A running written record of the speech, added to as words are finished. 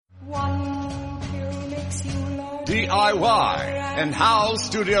DIY and How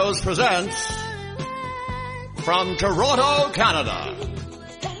Studios presents from Toronto, Canada,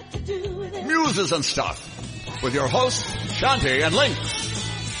 Muses and Stuff with your hosts Shanti and Lynx.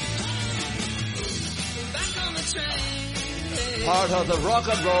 Part of the Rock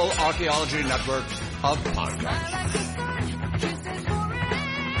and Roll Archaeology Network of podcasts.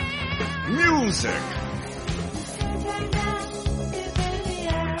 Music.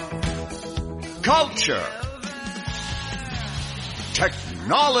 Culture.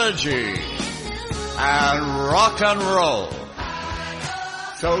 Technology. And rock and roll.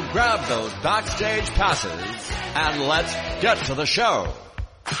 So grab those backstage passes and let's get to the show.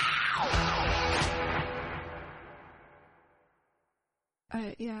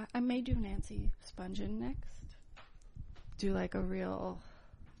 Yeah, I may do Nancy Spungen next. Do like a real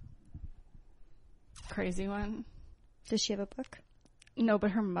crazy one. Does she have a book? No,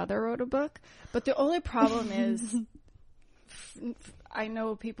 but her mother wrote a book. But the only problem is, I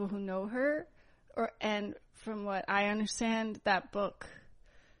know people who know her, and from what I understand, that book,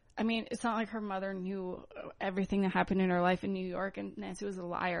 I mean, it's not like her mother knew everything that happened in her life in New York, and Nancy was a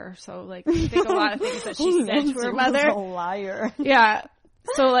liar. So, like, I think a lot of things that she said to her mother. A liar. Yeah.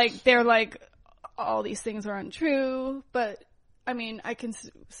 So, like, they're like, all these things are untrue, but, I mean, I can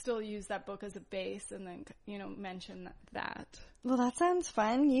still use that book as a base and then, mention that. Well, that sounds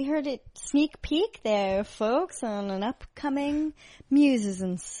fun. You heard it sneak peek there, folks, on an upcoming Muses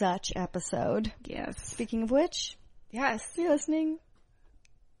and Such episode. Yes. Speaking of which, yes, you're listening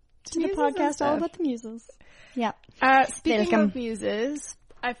to the Muses podcast all about the Muses. Yeah. Speaking of Muses,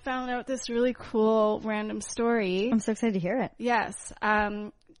 I found out this really cool random story. I'm so excited to hear it. Yes.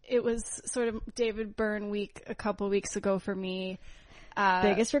 It was sort of David Byrne week a couple weeks ago for me.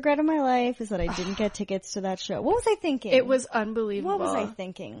 Biggest regret of my life is that I didn't get tickets to that show. What was I thinking? It was unbelievable. What was I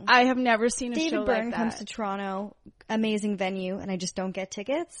thinking? I have never seen a show like that. David Byrne comes to Toronto, amazing venue, and I just don't get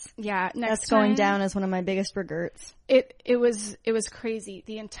tickets. Yeah, that's going down as one of my biggest regrets. It was crazy.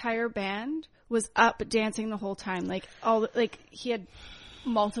 The entire band was up dancing the whole time. He had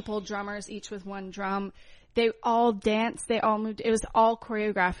multiple drummers, each with one drum. They all danced. They all moved. It was all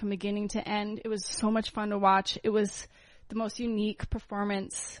choreographed from beginning to end. It was so much fun to watch. It was the most unique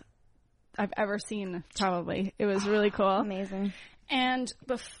performance I've ever seen, probably. It was really cool. Amazing. And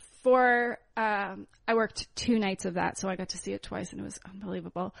before, I worked 2 nights of that, so I got to see it twice, and it was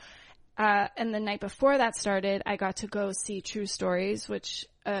unbelievable. And the night before that started, I got to go see True Stories, which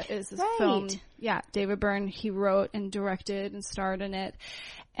is a film. Yeah, David Byrne, he wrote and directed and starred in it.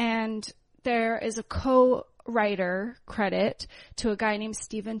 And there is a co-writer credit to a guy named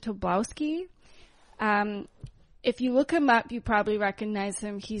Stephen Tobolowsky. If you look him up, you probably recognize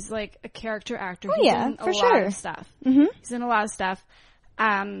him. He's like a character actor. He's in a lot of stuff. Mm-hmm. He's in a lot of stuff.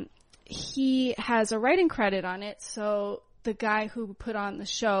 He has a writing credit on it. So the guy who put on the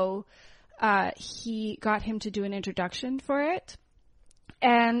show, he got him to do an introduction for it.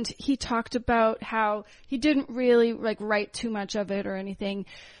 And he talked about how he didn't really write too much of it or anything,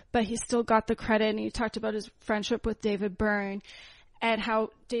 but he still got the credit. And he talked about his friendship with David Byrne and how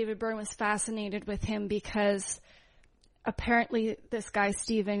David Byrne was fascinated with him because apparently this guy,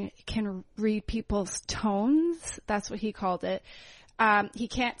 Steven, can read people's tones. That's what he called it. He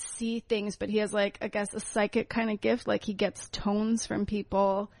can't see things, but he has I guess a psychic kind of gift. Like he gets tones from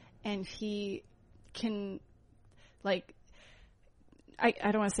people and he can I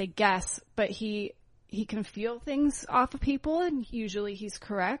don't want to say guess, but he can feel things off of people and usually he's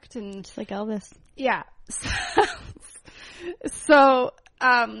correct. And just like Elvis. Yeah. So,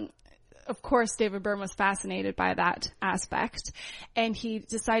 of course, David Byrne was fascinated by that aspect, and he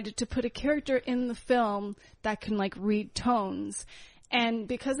decided to put a character in the film that can read tones. And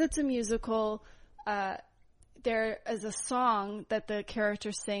because it's a musical, there is a song that the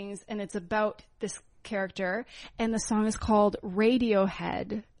character sings, and it's about this character, and the song is called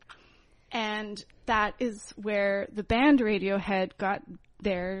Radiohead. And that is where the band Radiohead got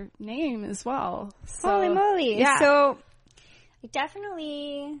their name as well. So, holy moly. Yeah. So,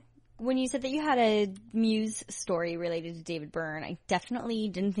 definitely, when you said that you had a Muse story related to David Byrne, I definitely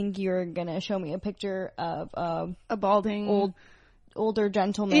didn't think you were going to show me a picture of a balding older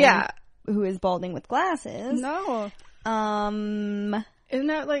gentleman who is balding with glasses. No. Isn't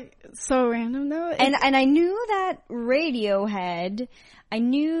that so random though? And I knew that Radiohead, I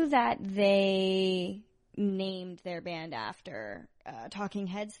knew that they named their band after Talking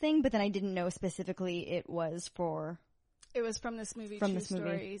Heads thing, but then I didn't know specifically it was from this movie, True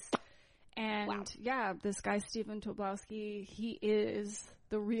Stories. And this guy, Stephen Tobolowsky, he is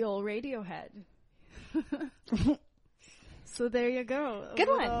the real Radiohead. So there you go. Good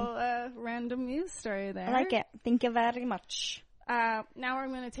one. Random news story there. I like it. Thank you very much. Now I'm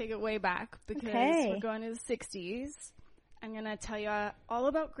going to take it way back because we're going to the 60s. I'm going to tell you all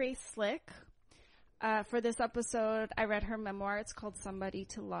about Grace Slick. For this episode, I read her memoir. It's called Somebody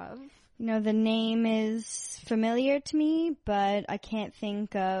to Love. You know, the name is familiar to me, but I can't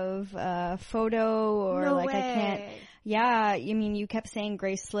think of a photo or No like way. I can't. Yeah, I mean, you kept saying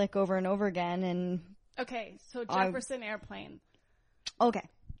Grace Slick over and over again, and Okay, so Jefferson Airplane. okay.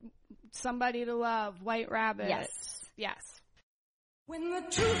 Somebody to Love. White Rabbit. Yes. When the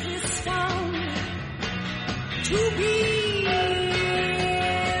truth is found to be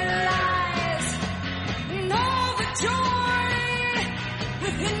lies, and all the joy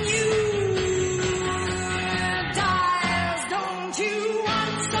within you dies. Don't you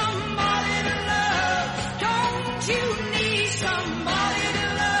want somebody to love? Don't you need somebody to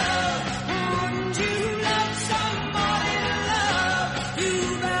love? Wouldn't you love somebody to love? You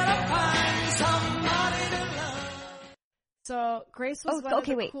better find somebody to love. So Grace was one Okay, of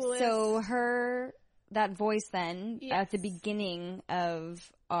the wait. coolest. So that voice then Yes. at the beginning of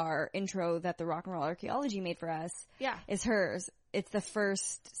our intro that the Rock and Roll Archaeology made for us Yeah. is hers. It's the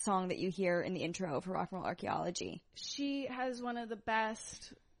first song that you hear in the intro for Rock and Roll Archaeology. She has one of the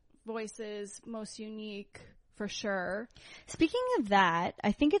best voices, most unique for sure. Speaking of that,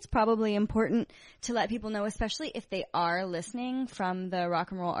 I think it's probably important to let people know, especially if they are listening from the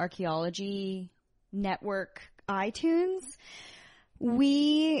Rock and Roll Archaeology Network iTunes,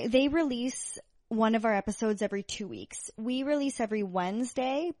 they release one of our episodes every 2 weeks. We release every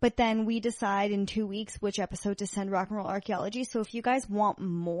Wednesday, but then we decide in 2 weeks which episode to send Rock and Roll Archaeology. So if you guys want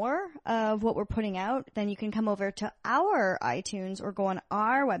more of what we're putting out, then you can come over to our iTunes or go on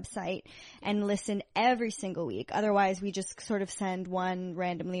our website and listen every single week. Otherwise, we just sort of send one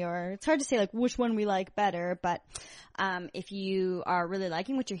randomly, or it's hard to say like which one we like better, but if you are really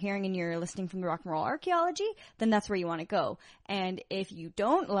liking what you're hearing and you're listening from the Rock and Roll Archaeology, then that's where you want to go. And if you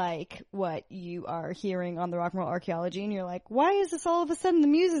don't like what you are hearing on the Rock and Roll Archaeology and you're like, why is this all of a sudden the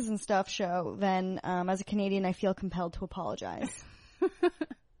Muses and Stuff show? Then as a Canadian, I feel compelled to apologize.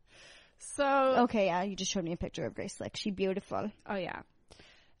 So, Okay, yeah, you just showed me a picture of Grace Slick. She's beautiful. oh yeah.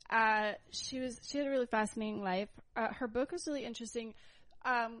 She had a really fascinating life. Her book was really interesting.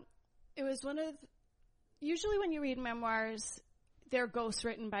 It was usually when you read memoirs, they're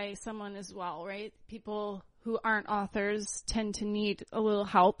ghostwritten by someone as well, right? People who aren't authors tend to need a little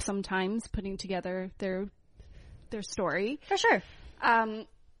help sometimes putting together their story. For sure.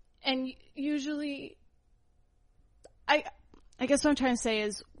 And usually, I guess what I'm trying to say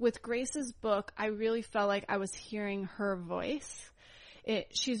is with Grace's book, I really felt like I was hearing her voice.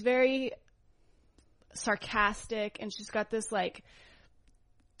 She's very sarcastic and she's got this like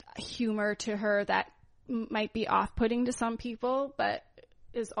humor to her that might be off-putting to some people, but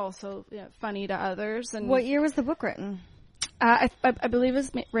is also funny to others. And What year was the book written? I believe it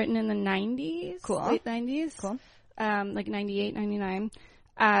was written in the 90s. Cool. Late 90s. Cool. Like 98, 99.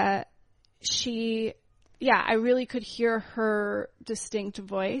 I really could hear her distinct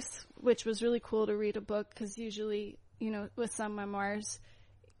voice, which was really cool to read a book because usually, with some memoirs,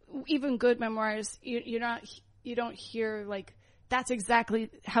 even good memoirs, you don't hear like, that's exactly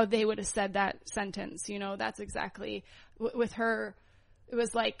how they would have said that sentence. That's exactly with her. It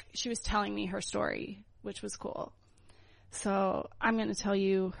was like she was telling me her story, which was cool. So I'm going to tell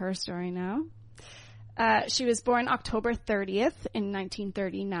you her story now. She was born October 30th in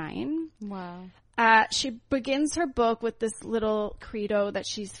 1939. Wow. She begins her book with this little credo that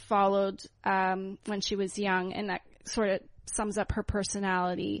she's followed when she was young, and that sort of sums up her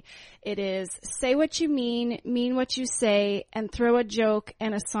personality. It is, say what you mean what you say, and throw a joke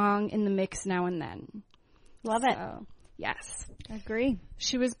and a song in the mix now and then. Love it. So, yes. Agree.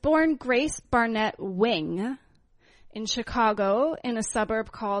 She was born Grace Barnett Wing in Chicago in a suburb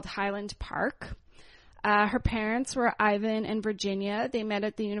called Highland Park. Her parents were Ivan and Virginia. They met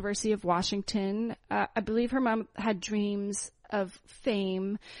at the University of Washington. I believe her mom had dreams of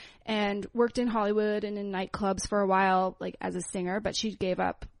fame and worked in Hollywood and in nightclubs for a while, like as a singer, but she gave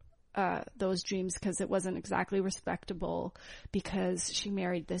up those dreams because it wasn't exactly respectable because she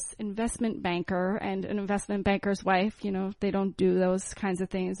married this investment banker, and an investment banker's wife, they don't do those kinds of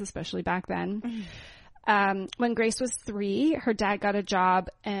things, especially back then. When Grace was 3, her dad got a job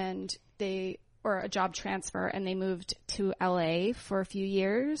or a job transfer, and they moved to LA for a few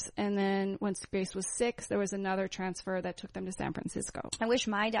years. And then once Grace was 6, there was another transfer that took them to San Francisco. I wish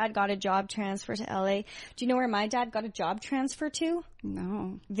my dad got a job transfer to LA. Do you know where my dad got a job transfer to?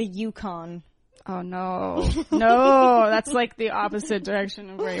 No. The Yukon. Oh no. No, that's like the opposite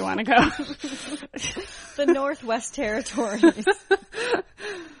direction of where you want to go. The Northwest Territories.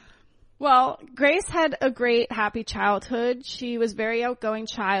 Well, Grace had a great, happy childhood. She was a very outgoing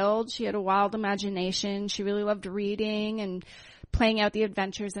child. She had a wild imagination. She really loved reading and playing out the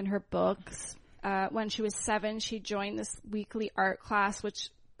adventures in her books. When she was 7, she joined this weekly art class, which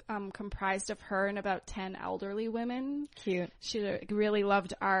comprised of her and about 10 elderly women. Cute. She really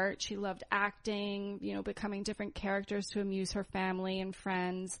loved art. She loved acting, becoming different characters to amuse her family and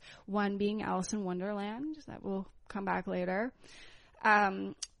friends, one being Alice in Wonderland. That will come back later.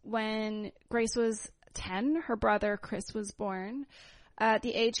 When Grace was 10, her brother Chris was born.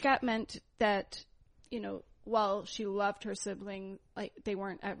 The age gap meant that, while she loved her sibling, like they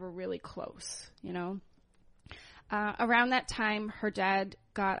weren't ever really close, Around that time, her dad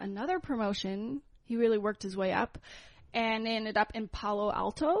got another promotion. He really worked his way up and ended up in Palo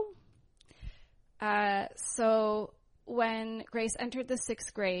Alto. So when Grace entered the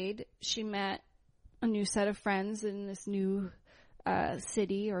 6th grade, she met a new set of friends in this new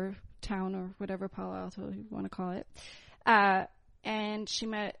city or town or whatever Palo Alto you want to call it. And she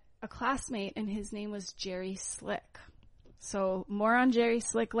met a classmate, and his name was Jerry Slick. So more on Jerry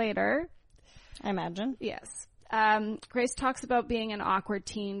Slick later. I imagine. Yes. Grace talks about being an awkward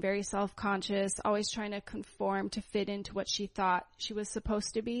teen, very self-conscious, always trying to conform to fit into what she thought she was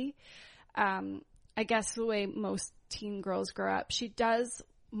supposed to be. I guess the way most teen girls grow up. She does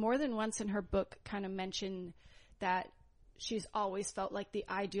more than once in her book kind of mention that she's always felt like the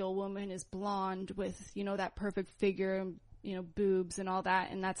ideal woman is blonde with, that perfect figure, boobs and all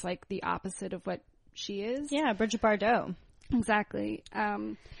that. And that's like the opposite of what she is. Yeah, Bridget Bardot. Exactly.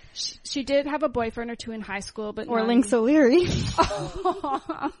 She did have a boyfriend or two in high school, but or Lynx O'Leary.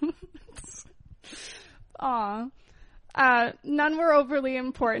 Aw. None were overly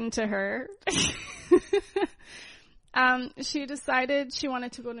important to her. She decided she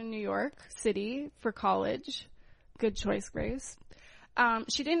wanted to go to New York City for college. Good choice, Grace.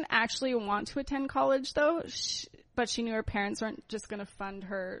 She didn't actually want to attend college, though, but she knew her parents weren't just going to fund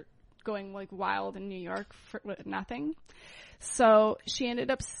her going like wild in New York with nothing. So she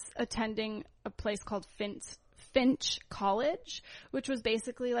ended up attending a place called Finch College, which was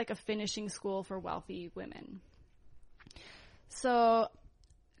basically like a finishing school for wealthy women. So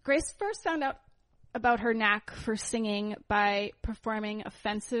Grace first found out about her knack for singing by performing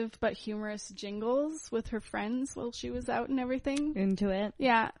offensive but humorous jingles with her friends while she was out and everything. Into it.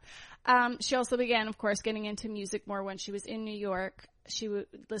 Yeah. She also began, of course, getting into music more when she was in New York. She would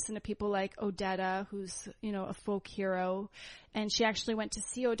listen to people like Odetta, who's, a folk hero. And she actually went to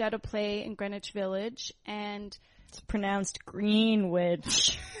see Odetta play in Greenwich Village. And it's pronounced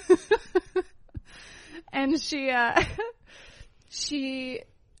Greenwich. And this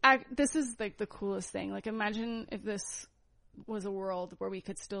is like the coolest thing. Like, imagine if this was a world where we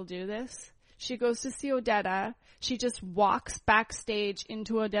could still do this. She goes to see Odetta. She just walks backstage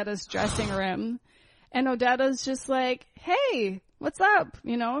into Odetta's dressing room. And Odetta's just like, hey, what's up?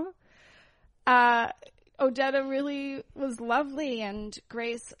 Odetta really was lovely. And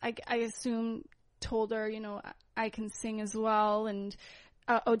Grace, I assume, told her, I can sing as well. And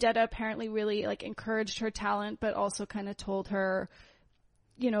Odetta apparently really encouraged her talent, but also kind of told her,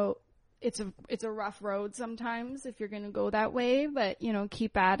 it's a rough road sometimes if you're going to go that way, but,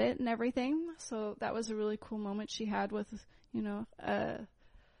 keep at it and everything. So that was a really cool moment she had with, a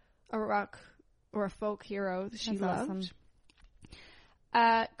rock or a folk hero that she loved.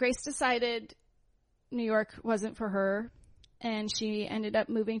 Awesome. Grace decided New York wasn't for her, and she ended up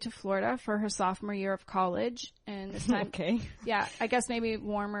moving to Florida for her sophomore year of college. And this time, okay. Yeah, I guess maybe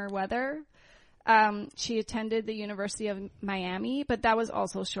warmer weather. She attended the University of Miami, but that was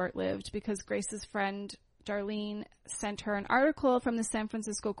also short-lived because Grace's friend Darlene sent her an article from the San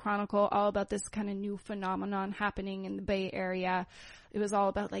Francisco Chronicle all about this kind of new phenomenon happening in the Bay Area. It was all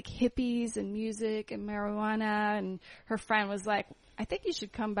about hippies and music and marijuana, and her friend was like, I think you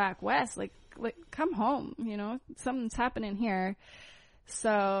should come back west, like come home, something's happening here.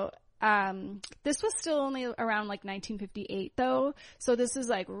 So this was still only around 1958 though. So this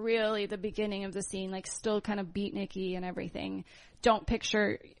is really the beginning of the scene, still kind of beatniky and everything. Don't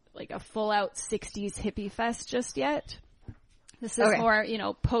picture a full out 60s hippie fest just yet. This is more,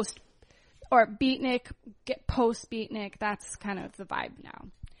 post or beatnik, post beatnik. That's kind of the vibe now.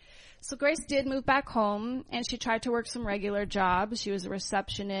 So Grace did move back home, and she tried to work some regular jobs. She was a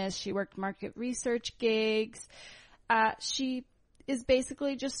receptionist. She worked market research gigs. She is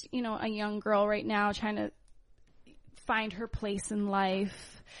basically just, a young girl right now trying to find her place in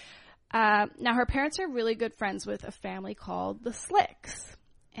life. Now, her parents are really good friends with a family called the Slicks.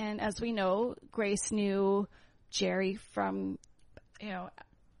 And as we know, Grace knew Jerry from,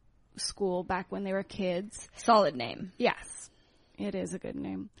 school back when they were kids. Solid name. Yes, it is a good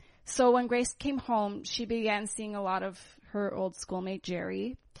name. So when Grace came home, she began seeing a lot of her old schoolmate,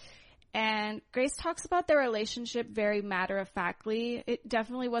 Jerry. And Grace talks about their relationship very matter-of-factly. It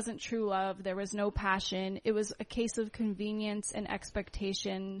definitely wasn't true love. There was no passion. It was a case of convenience and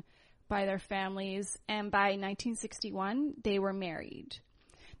expectation by their families. And by 1961, they were married.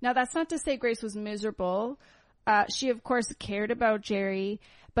 Now, that's not to say Grace was miserable. She, of course, cared about Jerry,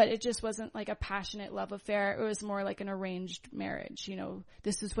 but it just wasn't like a passionate love affair. It was more like an arranged marriage.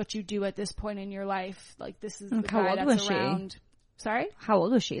 This is what you do at this point in your life. Like, this is the guy that's around. Sorry? How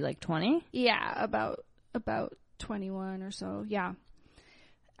old was she? Like 20? Yeah, about 21 or so. Yeah.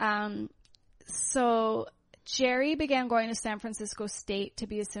 So Jerry began going to San Francisco State to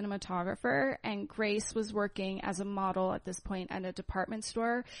be a cinematographer, and Grace was working as a model at this point at a department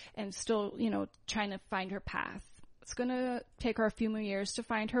store and still, trying to find her path. It's going to take her a few more years to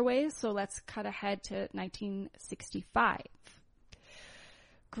find her way, so let's cut ahead to 1965.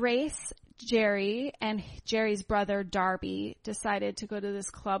 Grace, Jerry, and Jerry's brother Darby decided to go to this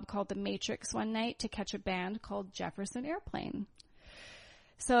club called The Matrix one night to catch a band called Jefferson Airplane.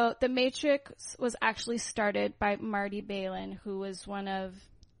 So The Matrix was actually started by Marty Balin, who was one of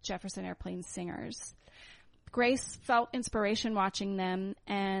Jefferson Airplane's singers. Grace felt inspiration watching them,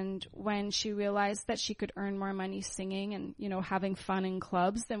 and when she realized that she could earn more money singing and, having fun in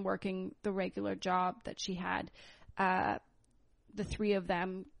clubs than working the regular job that she had, the three of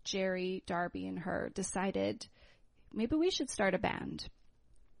them, Jerry, Darby, and her, decided maybe we should start a band.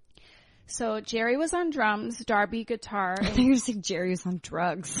 So Jerry was on drums, Darby guitar. I think you were saying Jerry was on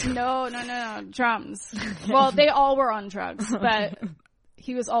drugs. No, drums. Well, they all were on drugs, but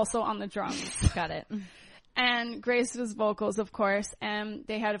he was also on the drums. Got it. And Grace was vocals, of course, and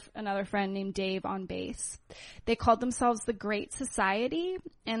they had another friend named Dave on bass. They called themselves the Great Society,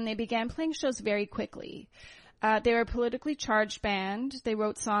 and they began playing shows very quickly. They were a politically charged band. They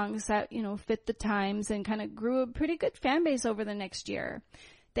wrote songs that, fit the times and kind of grew a pretty good fan base over the next year.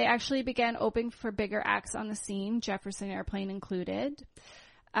 They actually began opening for bigger acts on the scene, Jefferson Airplane included.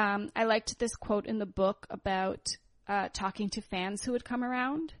 I liked this quote in the book about talking to fans who would come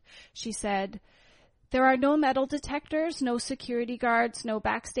around. She said, "There are no metal detectors, no security guards, no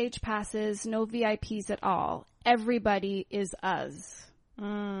backstage passes, no VIPs at all. Everybody is us."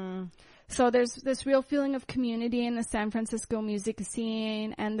 So there's this real feeling of community in the San Francisco music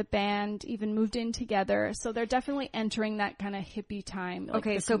scene, and the band even moved in together. So they're definitely entering that kind of hippie time. Like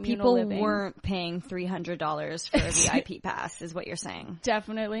okay, so people weren't paying $300 for a VIP pass, is what you're saying?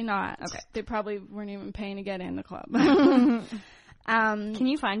 Definitely not. Okay. They probably weren't even paying to get in the club. Can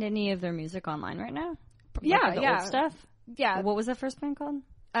you find any of their music online right now? Yeah, the old stuff? Yeah. What was that first band called?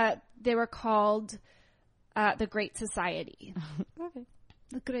 They were called The Great Society. Okay.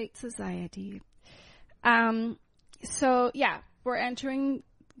 The Great Society. So, yeah, we're entering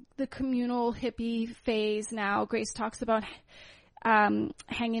the communal hippie phase now. Grace talks about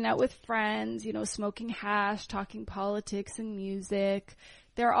hanging out with friends, smoking hash, talking politics and music.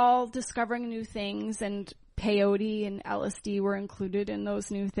 They're all discovering new things, and peyote and LSD were included in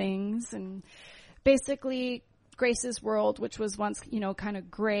those new things. And basically, Grace's world, which was once, kind of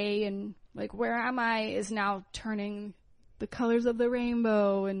gray and like, where am I, is now turning the colors of the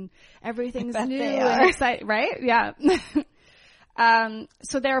rainbow, and everything's new and exciting, right? Yeah.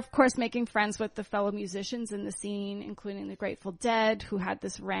 So they're, of course, making friends with the fellow musicians in the scene, including the Grateful Dead, who had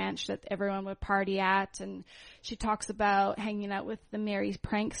this ranch that everyone would party at. And she talks about hanging out with the merry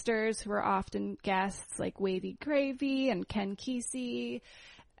pranksters, who are often guests, like Wavy Gravy and Ken Kesey,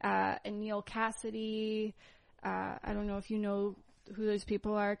 and Neil Cassidy. I don't know if you know who those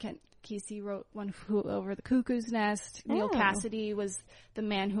people are. Ken Kesey wrote One Flew Over the Cuckoo's Nest. Neil Cassidy was the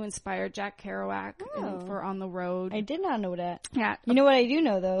man who inspired Jack Kerouac for On the Road. I did not know that. Yeah. You know what I do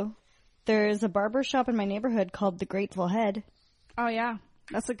know, though? There's a barber shop in my neighborhood called The Grateful Head. Oh, yeah.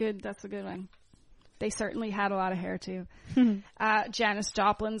 That's a good one. They certainly had a lot of hair, too. Janis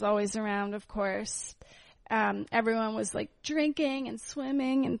Joplin's always around, of course. Everyone was, like, drinking and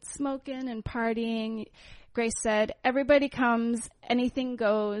swimming and smoking and partying. Grace said, "Everybody comes, anything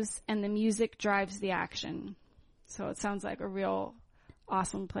goes, and the music drives the action." So it sounds like a real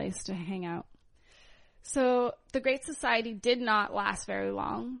awesome place to hang out. So the Great Society did not last very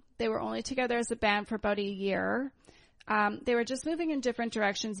long. They were only together as a band for about a year. They were just moving in different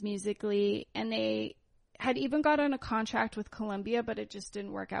directions musically, and they had even gotten a contract with Columbia, but it just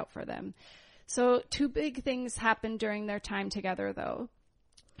didn't work out for them. So two big things happened during their time together, though.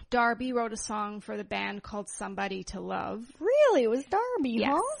 Darby wrote a song for the band called Somebody to Love. Really? It was Darby, Yes.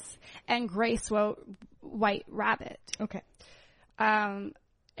 huh? And Grace wrote White Rabbit. Okay. And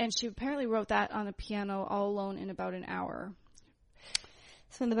she apparently wrote that on the piano all alone in about an hour.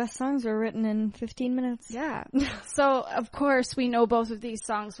 Some of the best songs were written in 15 minutes. Yeah. So, of course, we know both of these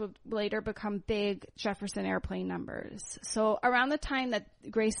songs would later become big Jefferson Airplane numbers. So, around the time that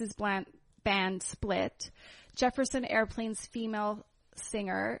Grace's band split, Jefferson Airplane's female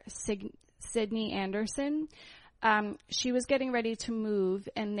singer, Sydney Anderson, she was getting ready to move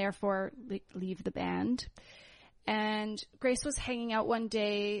and therefore leave the band. And Grace was hanging out one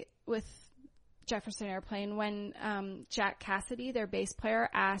day with Jefferson Airplane when Jack Cassidy, their bass player,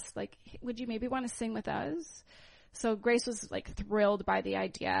 asked, like, would you maybe want to sing with us? So Grace was like thrilled by the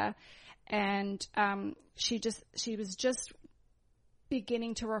idea, and she was just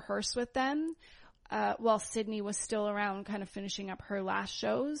beginning to rehearse with them while Sydney was still around kind of finishing up her last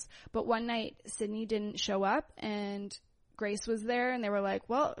shows. But one night Sydney didn't show up and Grace was there, and they were like,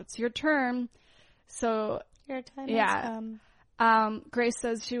 well, it's your turn. So Your time Yeah. has Grace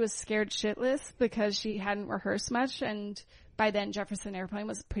says she was scared shitless because she hadn't rehearsed much, and by then Jefferson Airplane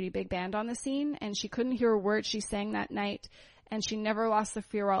was a pretty big band on the scene, and she couldn't hear a word she sang that night, and she never lost the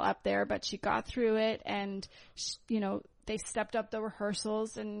fear while up there, but she got through it, and they stepped up the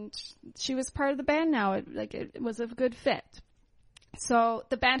rehearsals, and she was part of the band now. It was a good fit. So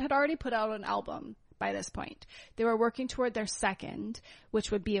the band had already put out an album by this point. They were working toward their second,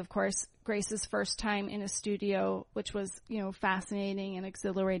 which would be, of course, Grace's first time in a studio, which was, fascinating and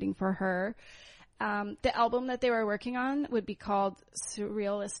exhilarating for her. The album that they were working on would be called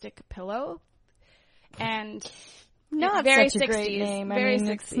Surrealistic Pillow. And not very such a 60s, great name. very I mean,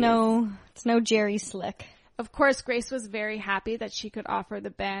 60s. it's no Jerry Slick. Of course, Grace was very happy that she could offer the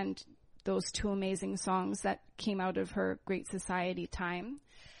band those two amazing songs that came out of her Great Society time.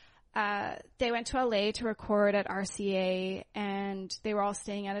 They went to LA to record at RCA, and they were all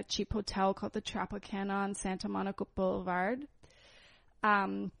staying at a cheap hotel called the Tropicana on Santa Monica Boulevard.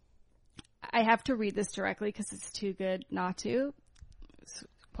 I have to read this directly because it's too good not to. It's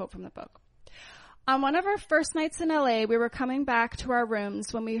a quote from the book. On one of our first nights in LA, we were coming back to our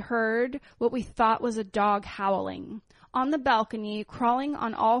rooms when we heard what we thought was a dog howling. On the balcony, crawling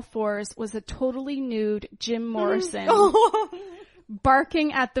on all fours, was a totally nude Jim Morrison.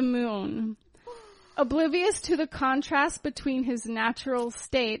 Barking at the moon. Oblivious to the contrast between his natural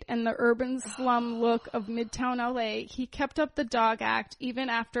state and the urban slum look of Midtown LA, he kept up the dog act even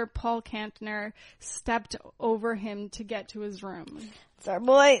after Paul Kantner stepped over him to get to his room. It's our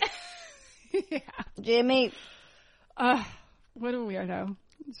boy. Yeah. Jimmy. What a weirdo.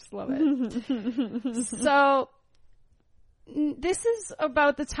 I just love it. So, this is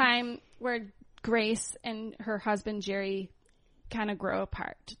about the time where Grace and her husband Jerry kind of grow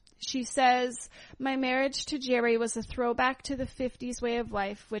apart. She says, my marriage to Jerry was a throwback to the 50s way of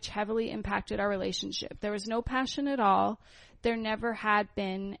life, which heavily impacted our relationship. There was no passion at all. There never had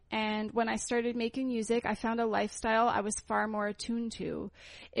been. And when I started making music, I found a lifestyle I was far more attuned to.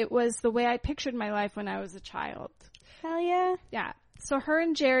 It was the way I pictured my life when I was a child. Hell yeah. Yeah. So her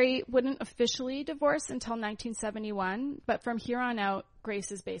and Jerry wouldn't officially divorce until 1971, but from here on out,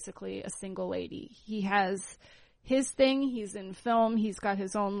 Grace is basically a single lady. He has his thing, he's in film, he's got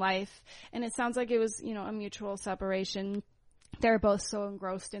his own life, and it sounds like it was, a mutual separation. They're both so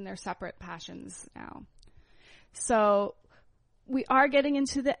engrossed in their separate passions now. So we are getting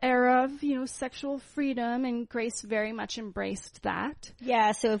into the era of, sexual freedom, and Grace very much embraced that.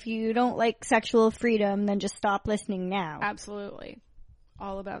 Yeah, so if you don't like sexual freedom, then just stop listening now. Absolutely.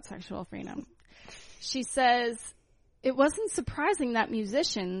 All about sexual freedom. She says, it wasn't surprising that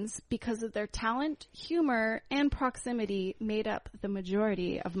musicians, because of their talent, humor, and proximity, made up the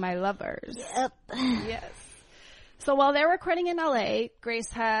majority of my lovers. Yep. Yes. So while they're recording in LA,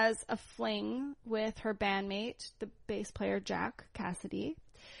 Grace has a fling with her bandmate, the bass player Jack Cassidy.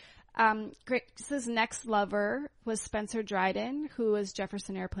 Grace's next lover was Spencer Dryden, who was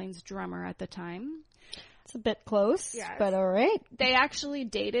Jefferson Airplane's drummer at the time. It's a bit close, Yes. but all right. They actually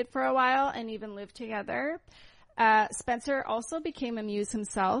dated for a while and even lived together. Spencer also became a muse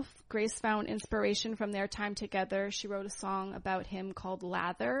himself. Grace found inspiration from their time together. She wrote a song about him called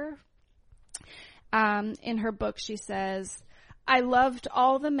Lather. In her book, she says, I loved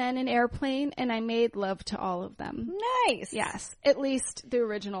all the men in Airplane, and I made love to all of them. Nice. Yes, at least the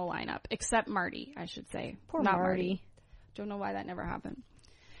original lineup, except Marty, I should say. Poor Not Marty. Don't know why that never happened.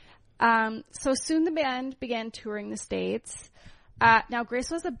 So soon the band began touring the States. Now,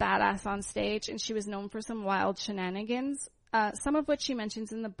 Grace was a badass on stage, and she was known for some wild shenanigans, some of which she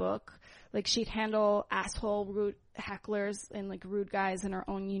mentions in the book, Like, she'd handle asshole rude hecklers and like rude guys in her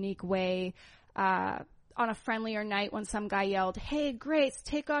own unique way. On a friendlier night when some guy yelled, "Hey, Grace,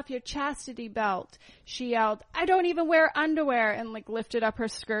 take off your chastity belt," she yelled, "I don't even wear underwear," and like lifted up her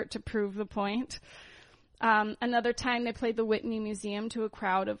skirt to prove the point. Another time they played the Whitney Museum to a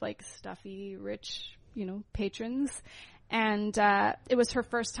crowd of like stuffy, rich, patrons. And it was her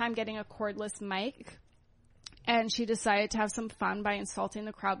first time getting a cordless mic. And she decided to have some fun by insulting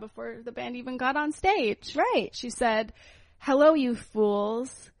the crowd before the band even got on stage. Right. She said, "Hello, you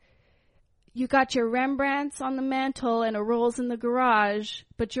fools. You got your Rembrandts on the mantle and a Rolls in the garage,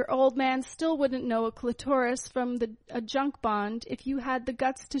 but your old man still wouldn't know a clitoris from a junk bond if you had the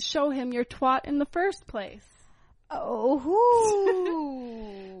guts to show him your twat in the first place." Oh.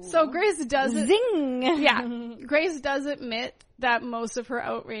 So Grace does it. Zing! Yeah. Grace does admit that most of her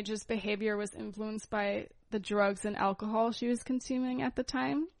outrageous behavior was influenced by the drugs and alcohol she was consuming at the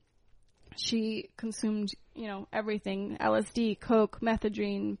time. She consumed, everything: LSD, coke,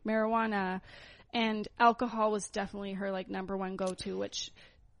 methadone, marijuana, and alcohol was definitely her like number one go-to, which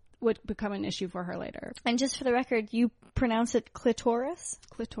would become an issue for her later. And just for the record, you pronounce it clitoris?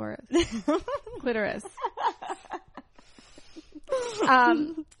 Clitoris. Clitoris.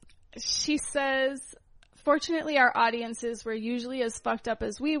 She says, "Fortunately, our audiences were usually as fucked up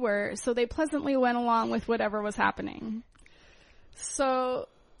as we were, so they pleasantly went along with whatever was happening." So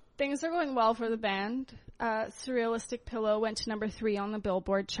things are going well for the band. Surrealistic Pillow went to number 3 on the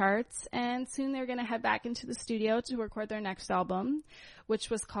Billboard charts, and soon they're going to head back into the studio to record their next album, which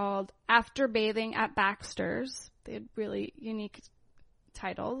was called After Bathing at Baxter's. They had really unique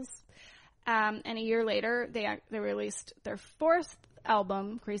titles. And a year later, they released their 4th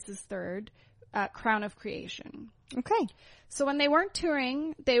album, Grace's 3rd, Crown of Creation. Okay. So when they weren't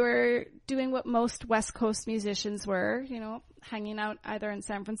touring, they were doing what most West Coast musicians were, hanging out either in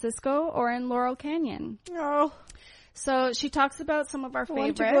San Francisco or in Laurel Canyon. Oh. So she talks about some of our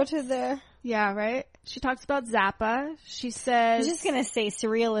favorites. I want to go to there. Yeah, right? She talks about Zappa. She says... I was just going to say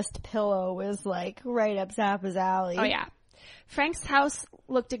Surrealist Pillow was like right up Zappa's alley. Oh, yeah. Frank's house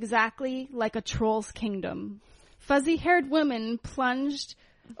looked exactly like a troll's kingdom. Fuzzy-haired women lounged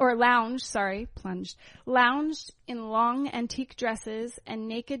in long antique dresses, and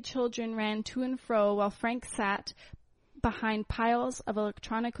naked children ran to and fro while Frank sat behind piles of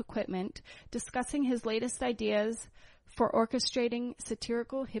electronic equipment, discussing his latest ideas for orchestrating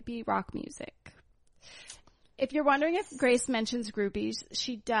satirical hippie rock music. If you're wondering if Grace mentions groupies,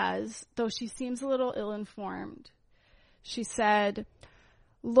 she does, though she seems a little ill-informed. She said,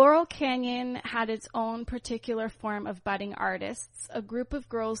 "Laurel Canyon had its own particular form of budding artists, a group of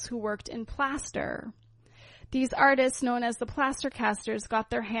girls who worked in plaster. These artists, known as the Plastercasters, got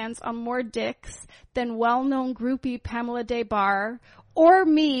their hands on more dicks than well-known groupie Pamela Des Barres, or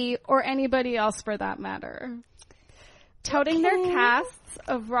me, or anybody else for that matter." Touting their casts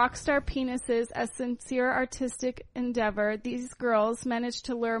of rock star penises as sincere artistic endeavor, these girls managed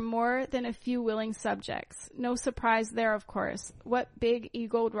to lure more than a few willing subjects. No surprise there, of course. What big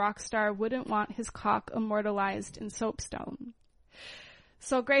egoed rock star wouldn't want his cock immortalized in soapstone?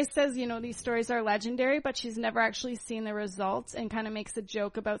 So Grace says, these stories are legendary, but she's never actually seen the results, and kind of makes a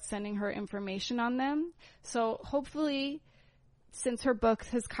joke about sending her information on them. So hopefully, since her book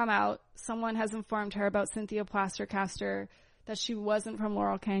has come out, someone has informed her about Cynthia Plastercaster, that she wasn't from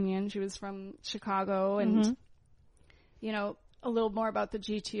Laurel Canyon. She was from Chicago, and, a little more about the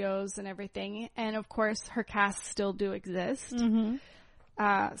GTOs and everything. And, of course, her casts still do exist.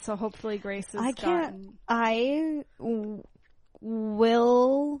 Mm-hmm. So hopefully Grace has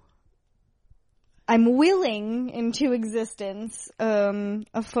I'm willing into existence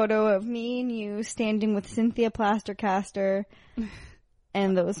a photo of me and you standing with Cynthia Plastercaster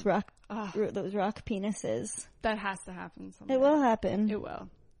and those rock penises. That has to happen someday. It will happen. It will.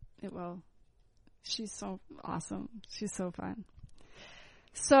 It will. She's so awesome. She's so fun.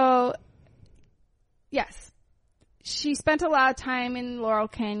 So, yes. She spent a lot of time in Laurel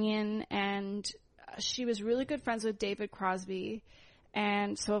Canyon, and she was really good friends with David Crosby.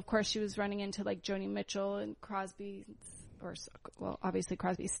 And so, of course, she was running into, like, Joni Mitchell and Crosby, obviously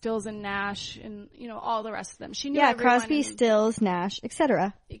Crosby, Stills and Nash, and, all the rest of them. She knew everyone. Crosby, Stills, Nash,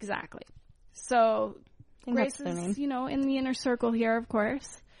 etc. Exactly. So, Grace is, in the inner circle here, of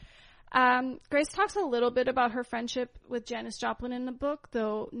course. Grace talks a little bit about her friendship with Janis Joplin in the book,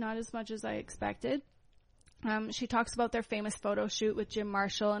 though not as much as I expected. She talks about their famous photo shoot with Jim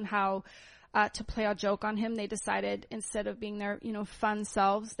Marshall and how, to play a joke on him, they decided instead of being their, fun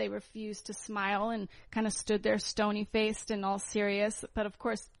selves, they refused to smile and kind of stood there stony-faced and all serious. But of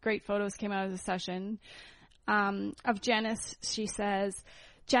course, great photos came out of the session. Of Janis, she says,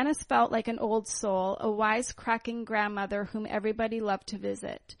 Janice felt like an old soul, a wise-cracking grandmother whom everybody loved to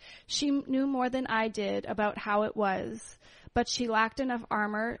visit. She knew more than I did about how it was, but she lacked enough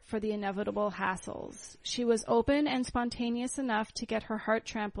armor for the inevitable hassles. She was open and spontaneous enough to get her heart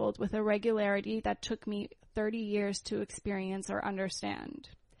trampled with a regularity that took me 30 years to experience or understand.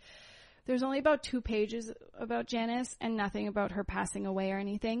 There's only about 2 pages about Janice and nothing about her passing away or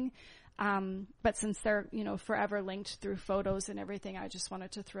anything. But since they're, forever linked through photos and everything, I just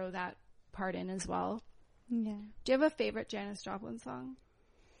wanted to throw that part in as well. Yeah. Do you have a favorite Janis Joplin song?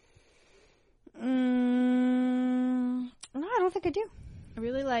 No, I don't think I do. I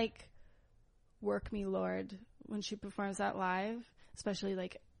really like Work Me Lord when she performs that live, especially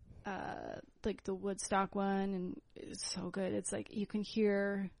like the Woodstock one, and it's so good. It's like you can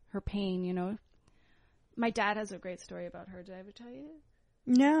hear her pain, My dad has a great story about her. Did I ever tell you?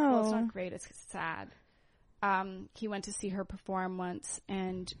 No. Well, it's not great. It's sad. He went to see her perform once,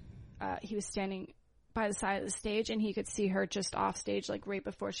 and he was standing by the side of the stage, and he could see her just off stage, like right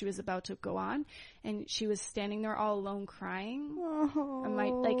before she was about to go on, and she was standing there all alone crying. Oh.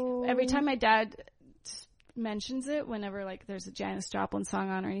 And every time my dad mentions it, whenever like there's a Janis Joplin song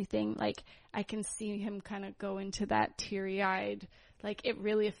on or anything, like I can see him kind of go into that teary-eyed, like it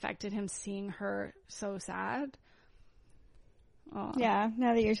really affected him seeing her so sad. Oh. Yeah,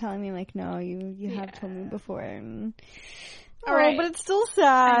 now that you're telling me, I'm like, no, you have told me before. And... All right. But it's still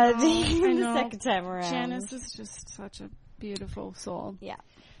sad. I know. The second time around. Janice is just such a beautiful soul. Yeah.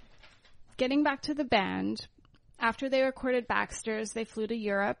 Getting back to the band, after they recorded Baxter's, they flew to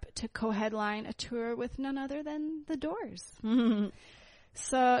Europe to co-headline a tour with none other than The Doors.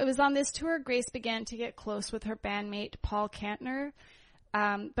 So it was on this tour Grace began to get close with her bandmate Paul Kantner.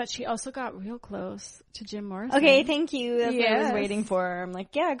 But she also got real close to Jim Morrison. Okay, thank you. That's what I was Yes. waiting for. I'm like,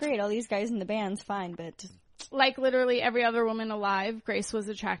 yeah, great. All these guys in the band's fine, but... Like literally every other woman alive, Grace was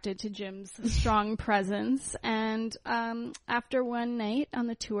attracted to Jim's strong presence. And after one night on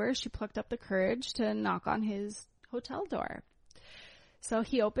the tour, she plucked up the courage to knock on his hotel door. So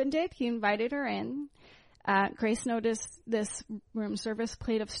he opened it. He invited her in. Grace noticed this room service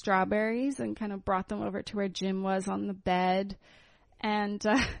plate of strawberries and kind of brought them over to where Jim was on the bed. And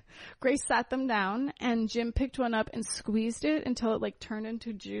Grace sat them down, and Jim picked one up and squeezed it until it like turned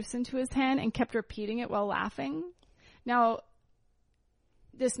into juice into his hand and kept repeating it while laughing. Now,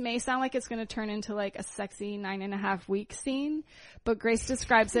 this may sound like it's going to turn into like a sexy 9.5 week scene, but Grace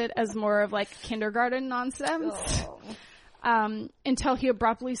describes it as more of like kindergarten nonsense. Until he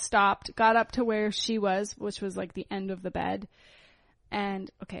abruptly stopped, got up to where she was, which was like the end of the bed.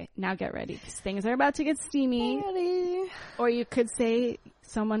 And, okay, now get ready, because things are about to get steamy. Ready. Or you could say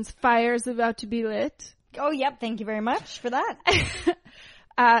someone's fire is about to be lit. Oh, yep. Thank you very much for that.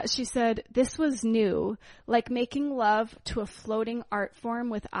 She said, this was new, like making love to a floating art form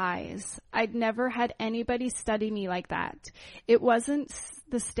with eyes. I'd never had anybody study me like that. It wasn't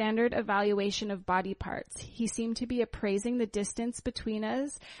the standard evaluation of body parts. He seemed to be appraising the distance between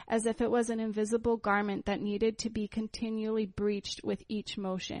us as if it was an invisible garment that needed to be continually breached with each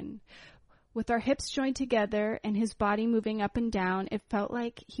motion. With our hips joined together and his body moving up and down, it felt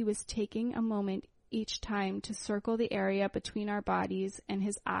like he was taking a moment each time to circle the area between our bodies and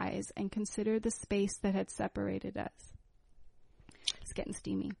his eyes and consider the space that had separated us. It's getting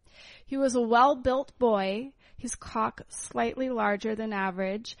steamy. He was a well-built boy, his cock slightly larger than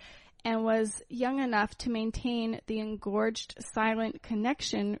average, and was young enough to maintain the engorged silent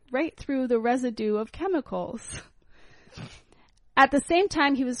connection right through the residue of chemicals. At the same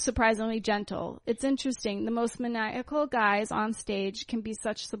time, he was surprisingly gentle. It's interesting. The most maniacal guys on stage can be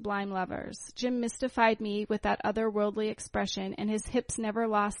such sublime lovers. Jim mystified me with that otherworldly expression, and his hips never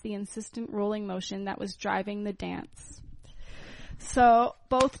lost the insistent rolling motion that was driving the dance. So,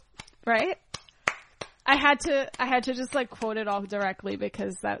 both, right? I had to just like quote it all directly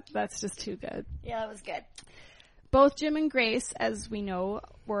because that's just too good. Yeah, that was good. Both Jim and Grace, as we know,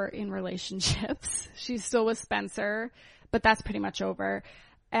 were in relationships. She's still with Spencer, but that's pretty much over.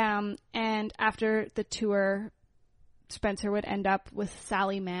 And after the tour, Spencer would end up with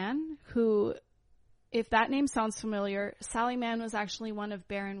Sally Mann, who, if that name sounds familiar, Sally Mann was actually one of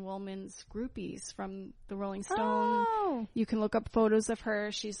Baron Woolman's groupies from the Rolling Stone. Oh. You can look up photos of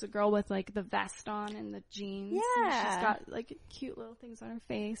her. She's the girl with like the vest on and the jeans. Yeah. And she's got like cute little things on her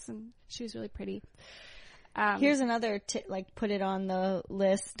face, and she was really pretty. Here's another put it on the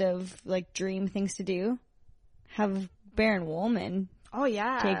list of like dream things to do. Have Baron Woolman Oh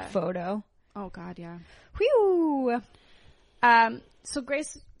yeah. take photo. Oh God, yeah. Whew. So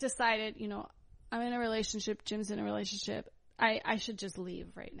Grace decided, I'm in a relationship, Jim's in a relationship. I should just leave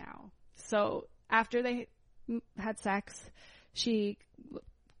right now. So after they had sex, she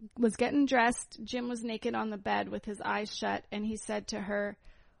was getting dressed. Jim was naked on the bed with his eyes shut, and he said to her,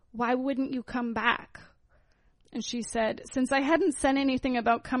 "Why wouldn't you come back?" And she said, "Since I hadn't said anything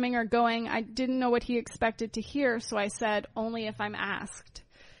about coming or going, I didn't know what he expected to hear, so I said, only if I'm asked."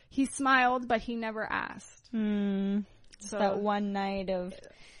 He smiled, but he never asked. So That one night of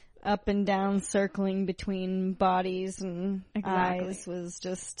up and down circling between bodies and Exactly. eyes was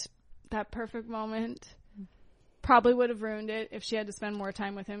just... that perfect moment probably would have ruined it if she had to spend more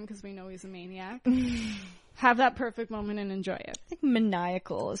time with him, because we know he's a maniac. Have that perfect moment and enjoy it. I think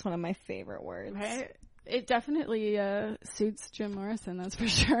maniacal is one of my favorite words. Right? It definitely suits Jim Morrison, that's for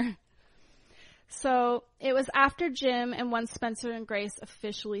sure. So it was after Jim and once Spencer and Grace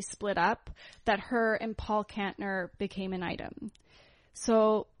officially split up that her and Paul Kantner became an item.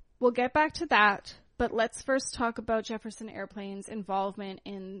 So we'll get back to that, but let's first talk about Jefferson Airplane's involvement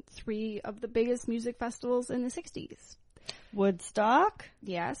in 3 of the biggest music festivals in the 60s. Woodstock?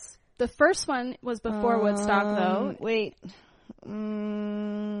 Yes. The first one was before Woodstock, though. Wait.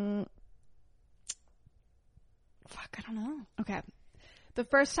 Fuck, I don't know. Okay. The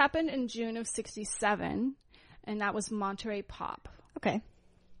first happened in June of 67, and that was Monterey Pop. Okay.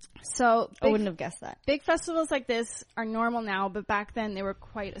 So I wouldn't have guessed that. big festivals like this are normal now, but back then they were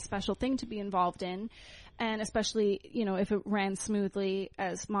quite a special thing to be involved in, and especially, you know, if it ran smoothly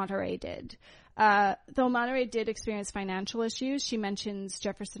as Monterey did. Though Monterey did experience financial issues, she mentions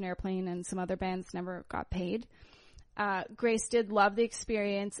Jefferson Airplane and some other bands never got paid. Grace did love the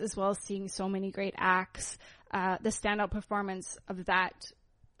experience, as well as seeing so many great acts. The standout performance of that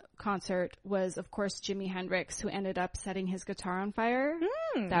concert was, of course, Jimi Hendrix, who ended up setting his guitar on fire.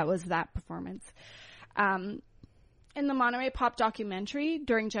 That was that performance. In the Monterey Pop documentary,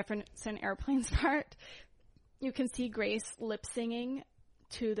 during Jefferson Airplane's part, you can see Grace lip singing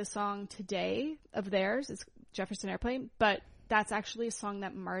to the song Today of theirs. It's Jefferson Airplane, but that's actually a song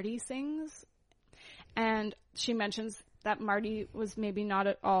that Marty sings. And she mentions that Marty was maybe not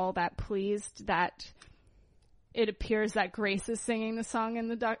at all that pleased that it appears that Grace is singing the song in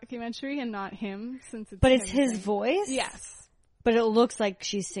the documentary and not him, since it's But it's him his singing. voice? Yes. But it looks like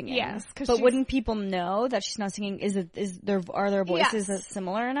she's singing. Yes, 'cause but she's- wouldn't people know that she's not singing? Are their voices Yes.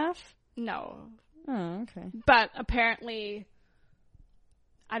 similar enough? No. Oh, okay. But apparently,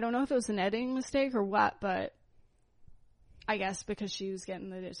 I don't know if it was an editing mistake or what, but I guess because she was getting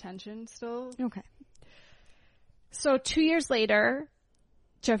the attention still. Okay. So 2 years later,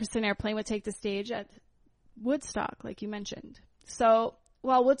 Jefferson Airplane would take the stage at Woodstock, like you mentioned. So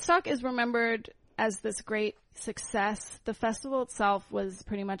while Woodstock is remembered as this great success, the festival itself was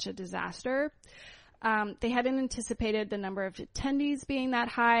pretty much a disaster. They hadn't anticipated the number of attendees being that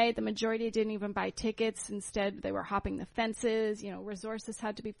high. The majority didn't even buy tickets. Instead, they were hopping the fences. You know, resources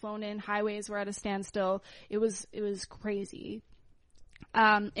had to be flown in. Highways were at a standstill. It was crazy.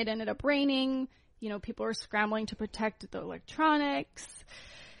 It ended up raining. You know, people were scrambling to protect the electronics.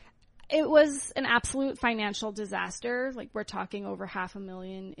 It was an absolute financial disaster. Like, we're talking over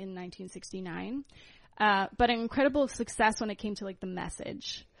 $500,000 in 1969. But an incredible success when it came to, like, the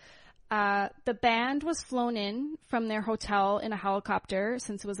message. The band was flown in from their hotel in a helicopter,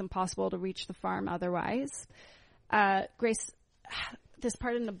 since it was impossible to reach the farm otherwise. Grace, this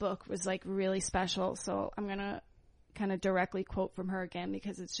part in the book was, like, really special, so I'm gonna kind of directly quote from her again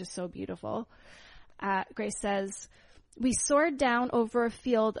because it's just so beautiful. Grace says, "We soared down over a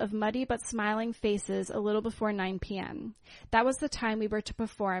field of muddy but smiling faces a little before 9 p.m. That was the time we were to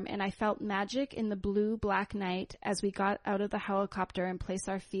perform, and I felt magic in the blue-black night as we got out of the helicopter and placed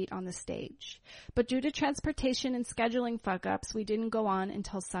our feet on the stage. But due to transportation and scheduling fuck-ups, we didn't go on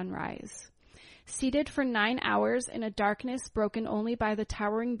until sunrise. Seated for 9 hours in a darkness broken only by the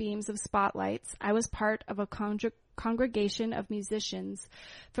towering beams of spotlights, I was part of a congregation of musicians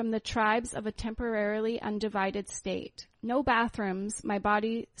from the tribes of a temporarily undivided state. No bathrooms, my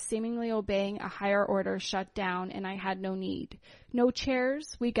body seemingly obeying a higher order shut down, and I had no need. No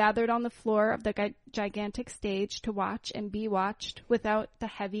chairs, we gathered on the floor of the gigantic stage to watch and be watched without the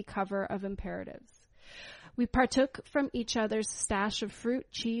heavy cover of imperatives. We partook from each other's stash of fruit,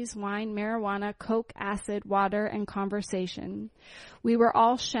 cheese, wine, marijuana, coke, acid, water, and conversation. We were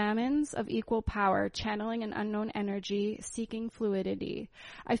all shamans of equal power, channeling an unknown energy, seeking fluidity.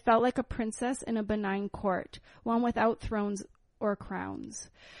 I felt like a princess in a benign court, one without thrones or crowns.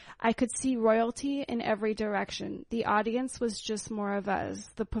 I could see royalty in every direction. The audience was just more of us.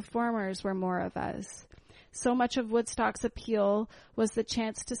 The performers were more of us. So much of Woodstock's appeal was the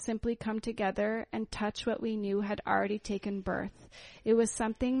chance to simply come together and touch what we knew had already taken birth. It was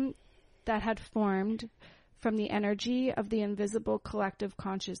something that had formed from the energy of the invisible collective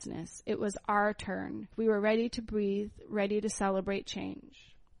consciousness. It was our turn. We were ready to breathe, ready to celebrate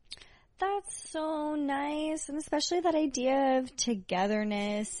change." That's so nice. And especially that idea of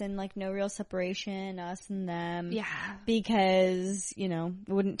togetherness and like no real separation, us and them. Yeah. Because, it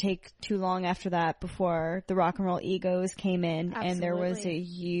wouldn't take too long after that before the rock and roll egos came in and there was Absolutely. a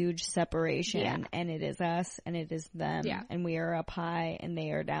huge separation. Yeah. And it is us and it is them. Yeah. And we are up high and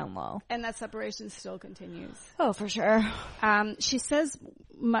they are down low. And that separation still continues. Oh, for sure. She says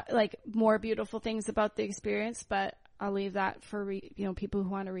more beautiful things about the experience, but I'll leave that for people who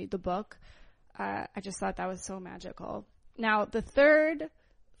want to read the book. I just thought that was so magical. Now, the third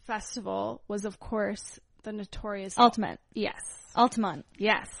festival was, of course, the notorious Altamont. Yes. Altamont.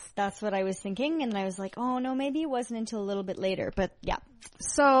 Yes. That's what I was thinking. And I was like, oh no, maybe it wasn't until a little bit later. But yeah.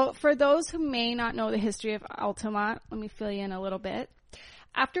 So, for those who may not know the history of Altamont, let me fill you in a little bit.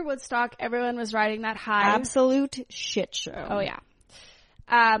 After Woodstock, everyone was riding that high. Absolute shit show. Oh, yeah.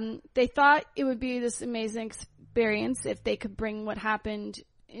 They thought it would be this amazing experience if they could bring what happened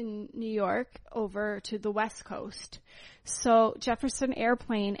in New York over to the West Coast. So Jefferson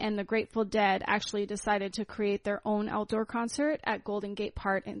Airplane and the Grateful Dead actually decided to create their own outdoor concert at Golden Gate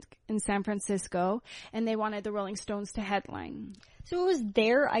Park in San Francisco, and they wanted the Rolling Stones to headline. So it was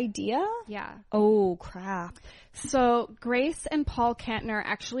their idea? Yeah. Oh, crap. So Grace and Paul Kantner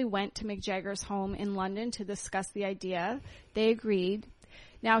actually went to Mick Jagger's home in London to discuss the idea. They agreed.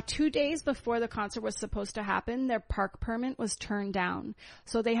 Now, 2 days before the concert was supposed to happen, their park permit was turned down.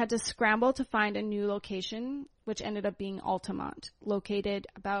 So they had to scramble to find a new location, which ended up being Altamont, located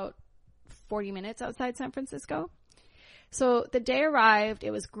about 40 minutes outside San Francisco. So the day arrived. It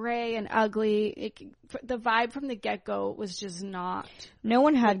was gray and ugly. The vibe from the get-go was just not. No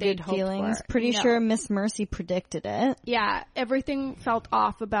one had what they'd good hoped feelings. for. Pretty No. sure Miss Mercy predicted it. Yeah, everything felt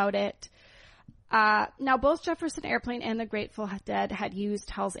off about it. Now, both Jefferson Airplane and the Grateful Dead had used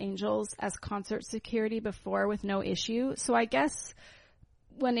Hell's Angels as concert security before with no issue. So I guess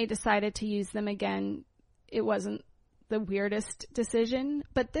when they decided to use them again, it wasn't the weirdest decision.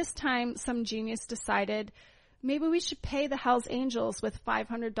 But this time, some genius decided maybe we should pay the Hell's Angels with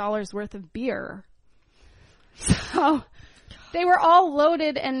 $500 worth of beer. So they were all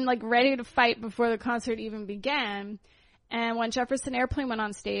loaded and ready to fight before the concert even began. And when Jefferson Airplane went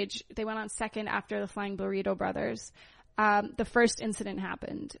on stage, they went on second after the Flying Burrito Brothers. The first incident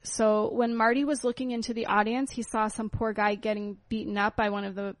happened. So when Marty was looking into the audience, he saw some poor guy getting beaten up by one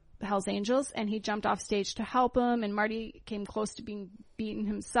of the Hells Angels, and he jumped off stage to help him. And Marty came close to being beaten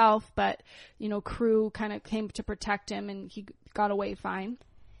himself, but, crew kind of came to protect him, and he got away fine.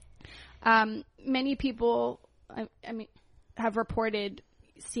 Many people, have reported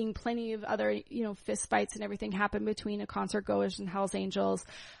seeing plenty of other, fist fights and everything happen between concert goers and Hells Angels.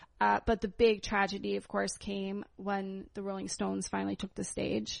 But the big tragedy, of course, came when the Rolling Stones finally took the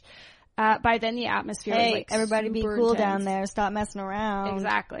stage. By then the atmosphere was everybody be super cool intense. down there. Stop messing around.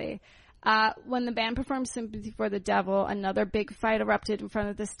 Exactly. When the band performed Sympathy for the Devil, another big fight erupted in front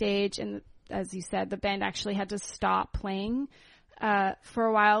of the stage. And as you said, the band actually had to stop playing for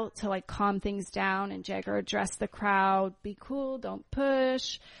a while to calm things down, and Jagger addressed the crowd, be cool, don't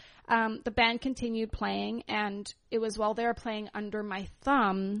push. The band continued playing, and it was while they were playing Under My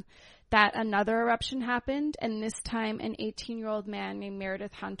Thumb that another eruption happened, and this time an 18-year-old man named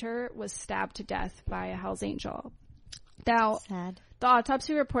Meredith Hunter was stabbed to death by a Hells Angel. Now, Sad. the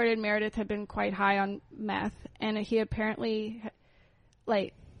autopsy reported Meredith had been quite high on meth, and he apparently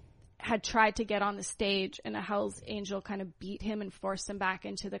had tried to get on the stage, and a Hells Angel kind of beat him and forced him back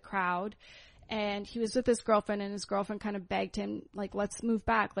into the crowd. And he was with his girlfriend, and his girlfriend kind of begged him, let's move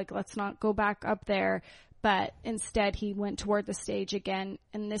back, let's not go back up there. But instead, he went toward the stage again,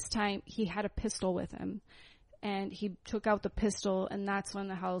 and this time he had a pistol with him. And he took out the pistol, and that's when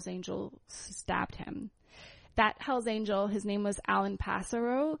the Hells Angel stabbed him. That Hells Angel, his name was Alan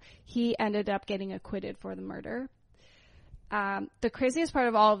Passero. He ended up getting acquitted for the murder. The craziest part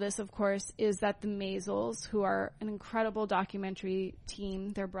of all of this, of course, is that the Maisels, who are an incredible documentary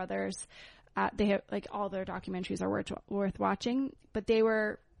team, they're brothers, they have, all their documentaries are worth watching, but they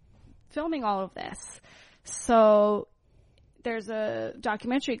were filming all of this. So there's a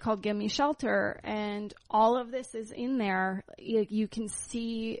documentary called Give Me Shelter, and all of this is in there. You can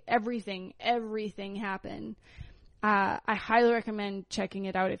see everything happen. I highly recommend checking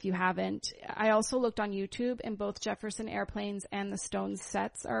it out if you haven't. I also looked on YouTube, and both Jefferson Airplanes and the Stones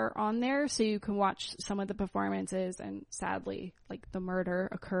sets are on there, so you can watch some of the performances and sadly, the murder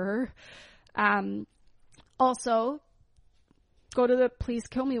occur. Also, go to the Please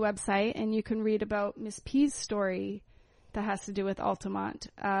Kill Me website, and you can read about Miss P's story that has to do with Altamont.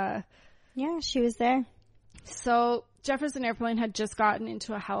 Yeah, she was there. So Jefferson Airplane had just gotten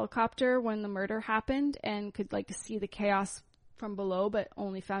into a helicopter when the murder happened and could see the chaos from below, but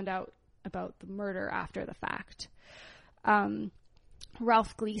only found out about the murder after the fact.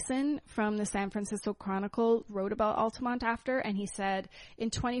 Ralph Gleason from the San Francisco Chronicle wrote about Altamont after, and he said, "In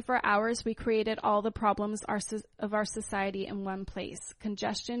 24 hours, we created all the problems of our society in one place: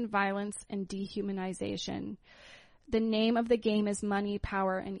 congestion, violence, and dehumanization. The name of the game is money,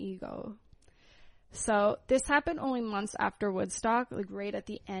 power, and ego." So this happened only months after Woodstock, like right at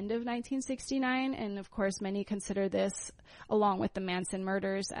the end of 1969. And of course, many consider this, along with the Manson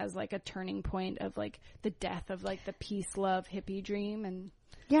murders, as like a turning point of like the death of like the peace, love, hippie dream. And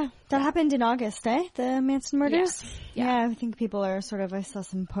Yeah, that happened in August, eh? The Manson murders? Yeah. I think people are sort of, I saw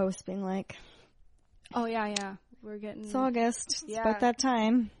some posts being like, oh yeah, we're getting, it's August. It's Yeah. about that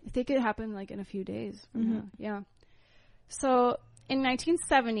time. I think it happened like in a few days from now. Yeah. So in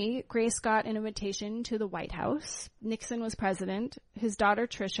 1970, Grace got an invitation to the White House. Nixon was president. His daughter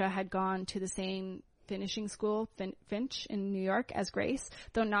Tricia had gone to the same finishing school, Finch, in New York as Grace,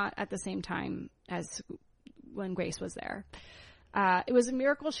 though not at the same time as when Grace was there. It was a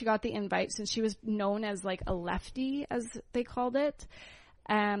miracle she got the invite, since she was known as like a lefty, as they called it.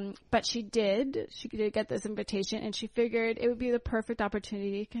 But she did get this invitation, and she figured it would be the perfect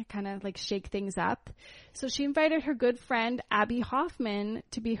opportunity to kind of like shake things up. So she invited her good friend Abby Hoffman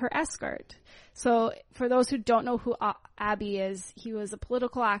to be her escort. So for those who don't know who Abby is, he was a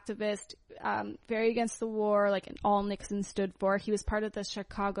political activist, very against the war, like all Nixon stood for. He was part of the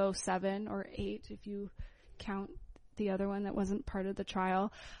Chicago 7 or 8, if you count the other one that wasn't part of the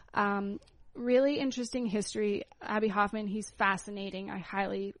trial. Really interesting history. Abby Hoffman, he's fascinating. I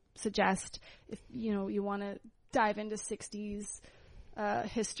highly suggest, if you want to dive into 60s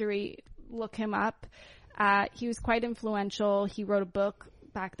history, look him up. He was quite influential. He wrote a book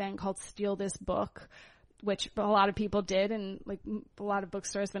back then called Steal This Book, which a lot of people did, and like a lot of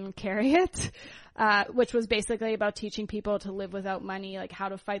bookstores didn't carry it, which was basically about teaching people to live without money, like how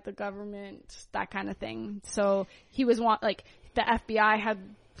to fight the government, that kind of thing. So he was like the FBI had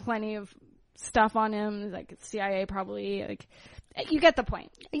plenty of stuff on him, like CIA probably, like you get the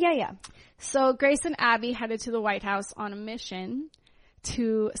point. Yeah. So Grace and Abby headed to the White House on a mission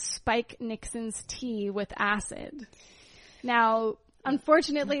to spike Nixon's tea with acid. Now,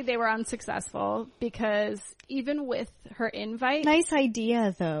 unfortunately, they were unsuccessful, because even with her invite... Nice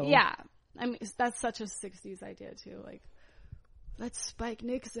idea, though. Yeah. I mean, that's such a 60s idea, too. Like, let's spike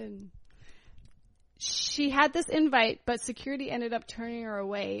Nixon. She had this invite, but security ended up turning her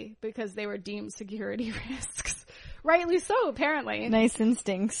away because they were deemed security risks. Rightly so, apparently. Nice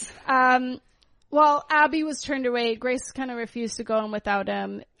instincts. Well, Abby was turned away. Grace kind of refused to go in without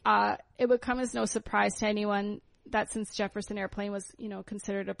him. It would come as no surprise to anyone that since Jefferson Airplane was,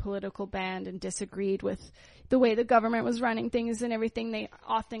 considered a political band and disagreed with the way the government was running things and everything, they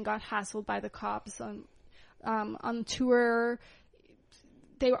often got hassled by the cops on tour.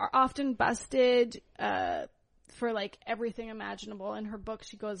 They were often busted for like everything imaginable. In her book,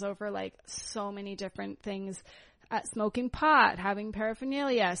 she goes over like so many different things: smoking pot, having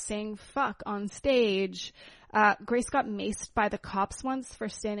paraphernalia, saying fuck on stage. Grace got maced by the cops once for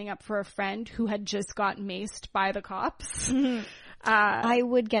standing up for a friend who had just got maced by the cops. I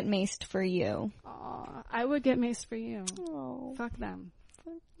would get maced for you. I would get maced for you. Oh, Fuck them.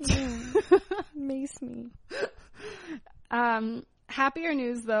 mace me. Happier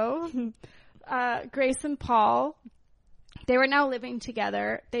news, though. Grace and Paul, they were now living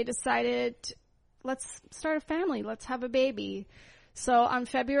together. They decided, let's start a family. Let's have a baby. So on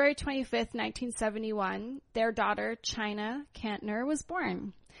February 25th, 1971, their daughter, China Kantner, was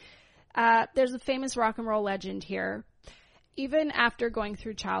born. There's a famous rock and roll legend here. Even after going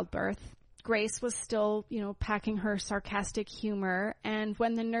through childbirth, Grace was still, packing her sarcastic humor. And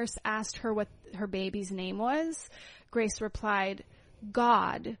when the nurse asked her what her baby's name was, Grace replied,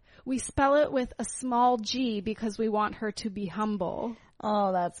 God. We spell it with a small g because we want her to be humble.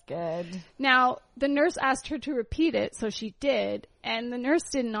 Oh, that's good. Now, the nurse asked her to repeat it, so she did, and the nurse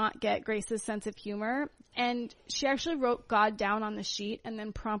did not get Grace's sense of humor, and she actually wrote God down on the sheet and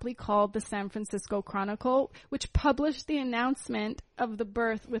then promptly called the San Francisco Chronicle, which published the announcement of the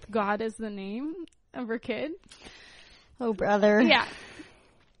birth with God as the name of her kid. Oh, brother. Yeah.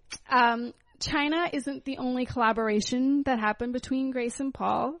 China isn't the only collaboration that happened between Grace and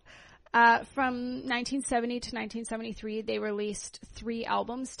Paul. From 1970 to 1973, they released 3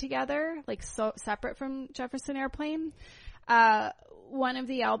 albums together, like separate from Jefferson Airplane. One of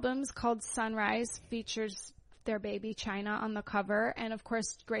the albums, called Sunrise, features their baby China on the cover. And of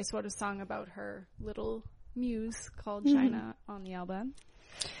course, Grace wrote a song about her little muse called China on the album.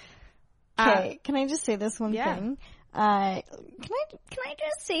 Okay, can I just say this one Yeah. thing? Can I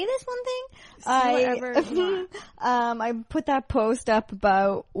just say this one thing? whatever you want. I put that post up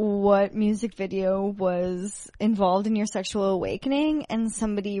about what music video was involved in your sexual awakening, and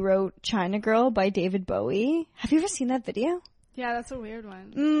somebody wrote China Girl by David Bowie. Have you ever seen that video? Yeah, that's a weird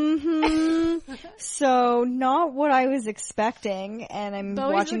one. Mm-hmm. So, not what I was expecting, and I'm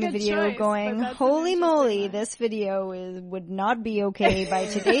Bowie's watching a the good video choice, going, but that's an holy interesting moly, one. this video would not be okay by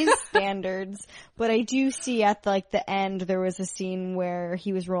today's standards. But I do see at the end, there was a scene where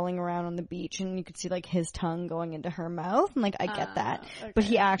he was rolling around on the beach, and you could see his tongue going into her mouth, and I get that. okay. But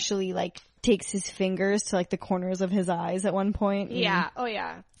he actually takes his fingers to the corners of his eyes at one point. and- Yeah. Oh,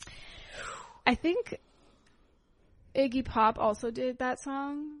 yeah. I think Iggy Pop also did that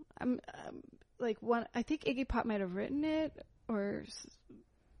song. I think Iggy Pop might have written it, or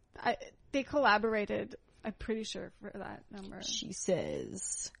they collaborated. I'm pretty sure for that number. She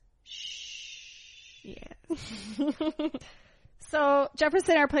says, Yeah. So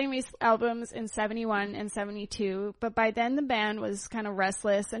Jefferson Airplane released albums in 71 and 72, but by then the band was kind of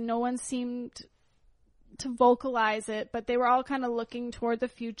restless and no one seemed to vocalize it, but they were all kind of looking toward the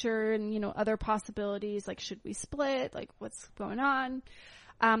future and, other possibilities, should we split? What's going on?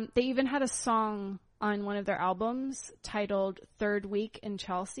 They even had a song on one of their albums titled Third Week in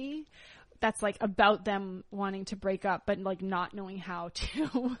Chelsea. That's about them wanting to break up, but not knowing how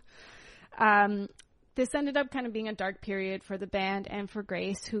to. This ended up kind of being a dark period for the band and for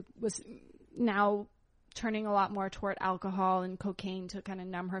Grace, who was now turning a lot more toward alcohol and cocaine to kind of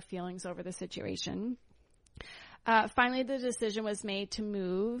numb her feelings over the situation. Finally, the decision was made to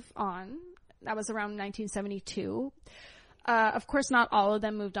move on. That was around 1972. Of course, not all of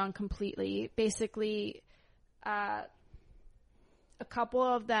them moved on completely. Basically, a couple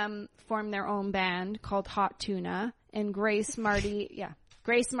of them formed their own band called Hot Tuna, and Grace, Marty,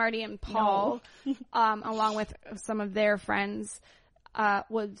 and Paul, along with some of their friends,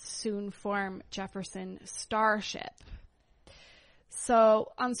 would soon form Jefferson Starship.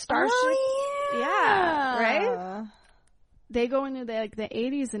 So on Starship, yeah, right? They go into the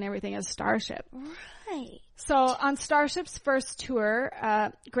 80s and everything as Starship. Right. So on Starship's first tour,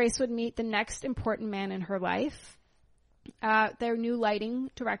 Grace would meet the next important man in her life, their new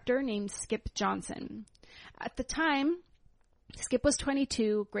lighting director named Skip Johnson. At the time, Skip was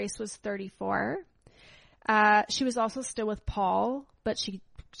 22, Grace was 34. She was also still with Paul, but she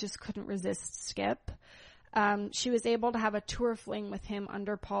just couldn't resist Skip. She was able to have a tour fling with him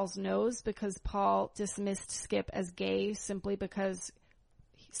under Paul's nose because Paul dismissed Skip as gay simply because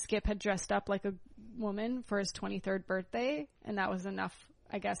Skip had dressed up like a woman for his 23rd birthday, and that was enough,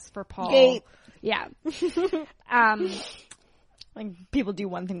 I guess, for Paul. Gay. Yeah. People do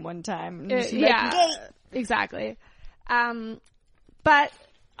one thing one time. And Yeah, exactly. But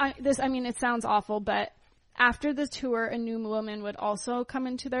it sounds awful, but after the tour, a new woman would also come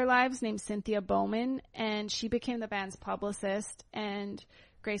into their lives named Cynthia Bowman, and she became the band's publicist, and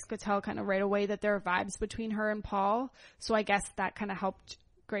Grace could tell kind of right away that there were vibes between her and Paul, so I guess that kind of helped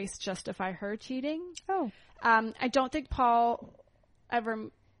Grace justify her cheating. Oh. I don't think Paul ever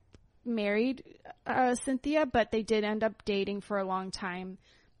married Cynthia, but they did end up dating for a long time,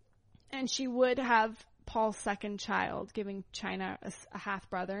 and she would have Paul's second child, giving China a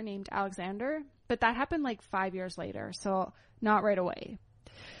half-brother named Alexander. But that happened 5 years later, so not right away.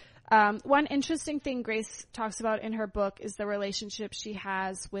 One interesting thing Grace talks about in her book is the relationship she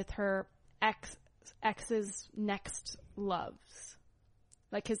has with her ex's next loves.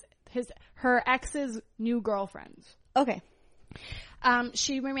 Her ex's new girlfriends. Okay.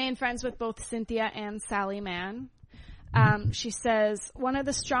 She remained friends with both Cynthia and Sally Mann. She says, one of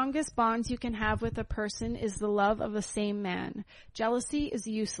the strongest bonds you can have with a person is the love of the same man. Jealousy is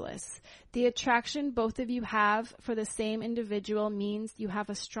useless. The attraction both of you have for the same individual means you have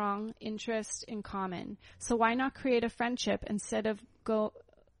a strong interest in common. So why not create a friendship instead of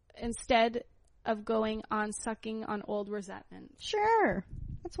going on sucking on old resentment? Sure.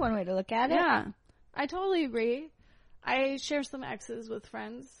 That's one way to look at it. Yeah, I totally agree. I share some exes with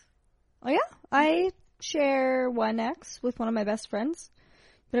friends. Oh, yeah? I share one ex with one of my best friends.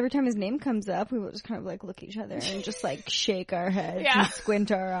 But every time his name comes up, we will just kind of look at each other and just shake our heads and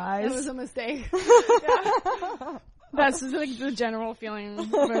squint our eyes. That was a mistake. Yeah. That's just the general feeling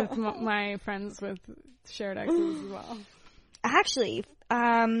with my friends with shared exes as well. Actually,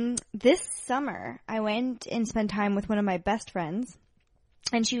 this summer, I went and spent time with one of my best friends.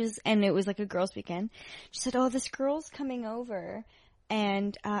 And it was a girls' weekend. She said, oh, this girl's coming over.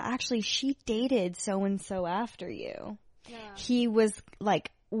 And actually, she dated so-and-so after you. Yeah. He was,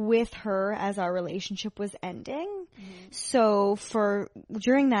 with her as our relationship was ending. Mm-hmm. So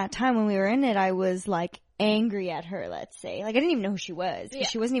during that time when we were in it, I was, angry at her, let's say. Like, I didn't even know who she was. 'Cause Yeah.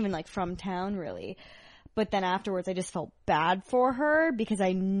 she wasn't even, like, from town, really. But then afterwards, I just felt bad for her because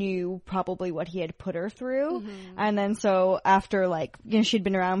I knew probably what he had put her through. And then so after, like, you know, she'd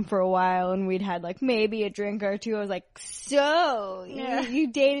been around for a while and we'd had, like, maybe a drink or two, I was like, so,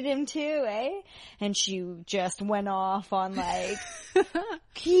 you dated him too, eh? And she just went off on, like,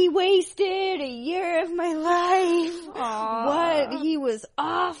 he wasted a year of my life. What? He was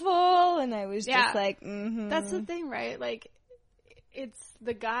awful. And I was just like, That's the thing, right? Like, it's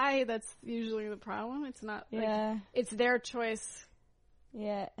the guy that's usually the problem. It's not, like, it's their choice.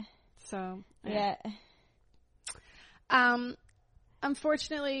 Yeah. So, Yeah.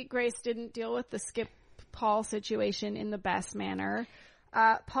 Unfortunately, Grace didn't deal with the Skip Paul situation in the best manner.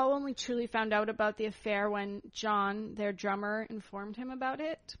 Paul only truly found out about the affair when John, their drummer, informed him about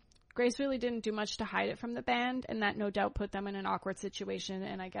it. Grace really didn't do much to hide it from the band, and that no doubt put them in an awkward situation,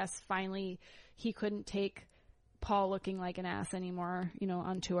 and I guess finally he couldn't take Paul looking like an ass anymore, you know,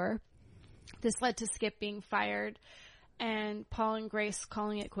 on tour. This led to Skip being fired and Paul and Grace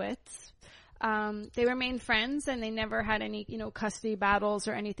calling it quits. They remained friends and they never had any, you know, custody battles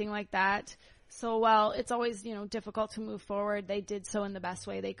or anything like that. So while it's always, you know, difficult to move forward, they did so in the best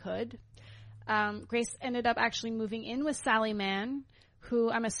way they could. Grace ended up actually moving in with Sally Mann, who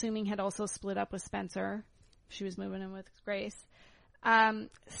I'm assuming had also split up with Spencer. She was moving in with Grace.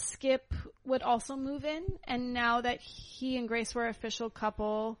 Skip would also move in, and now that he and Grace were an official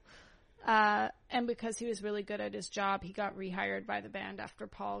couple, and because he was really good at his job, he got rehired by the band after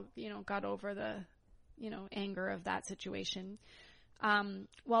Paul, you know, got over the, you know, anger of that situation.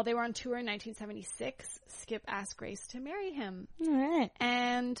 While they were on tour in 1976, Skip asked Grace to marry him. All right.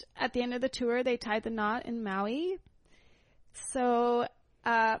 And at the end of the tour, they tied the knot in Maui. So,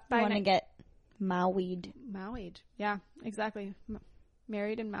 I want to get Maui'd. Maui'd. Yeah, exactly.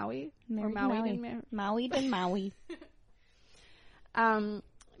 Married in Maui? Married or Maui'd Maui. in Maui'd and Maui.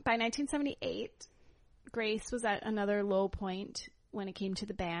 By 1978, Grace was at another low point when it came to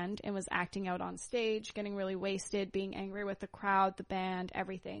the band and was acting out on stage, getting really wasted, being angry with the crowd, the band,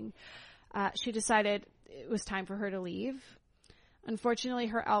 everything. She decided it was time for her to leave. Unfortunately,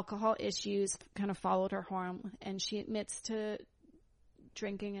 her alcohol issues kind of followed her home, and she admits to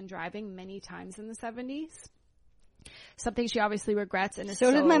drinking and driving many times in the 70s. Something she obviously regrets. And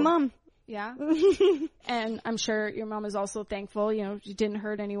So did my mom. Yeah. And I'm sure your mom is also thankful, you know, you didn't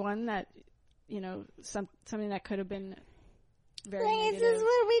hurt anyone, that, you know, something that could have been very This negative. is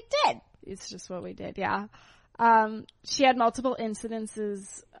what we did. It's just what we did, yeah. She had multiple incidents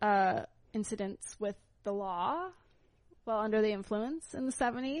with the law while under the influence in the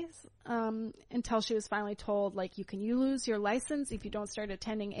 70s, until she was finally told, like, you lose your license if you don't start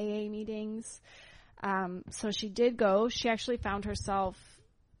attending AA meetings. So she did go. She actually found herself,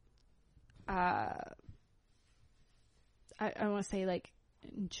 I want to say, like,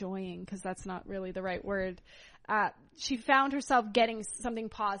 enjoying, because that's not really the right word. She found herself getting something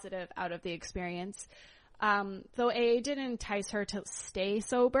positive out of the experience. Though AA didn't entice her to stay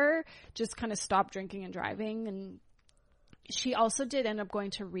sober, just kind of stop drinking and driving. And she also did end up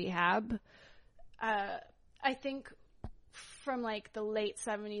going to rehab. I think from like the late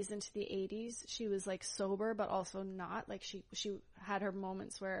 70s into the 80s, she was like sober, but also not. Like she had her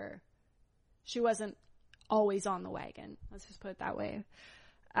moments where she wasn't always on the wagon. Let's just put it that way.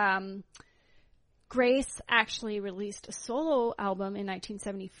 Grace actually released a solo album in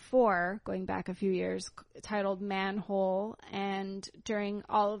 1974, going back a few years, titled Manhole. And during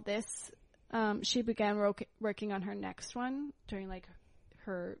all of this, she began working on her next one during like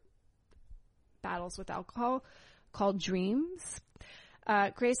her battles with alcohol, called Dreams.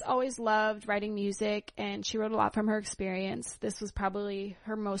 Grace always loved writing music, and she wrote a lot from her experience. This was probably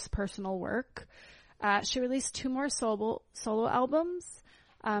her most personal work. She released 2 more solo albums.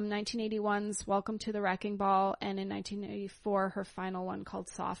 1981's Welcome to the Wrecking Ball, and in 1984 her final one called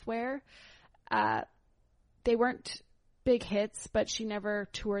Software. They weren't big hits, but she never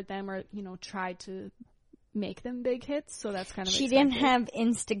toured them or, you know, tried to make them big hits, so that's kind of She expected. didn't have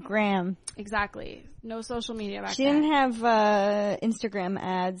Instagram. Exactly. No social media back She then. didn't have Instagram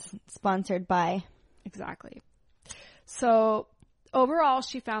ads sponsored by. Exactly. So overall,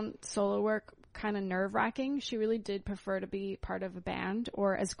 she found solo work kind of nerve-wracking. She really did prefer to be part of a band,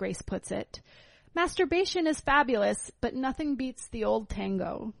 or as Grace puts it, masturbation is fabulous, but nothing beats the old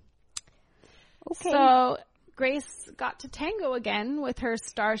tango. Okay. So Grace got to tango again with her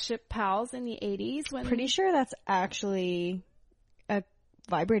Starship pals in the 80s. When Pretty sure that's actually a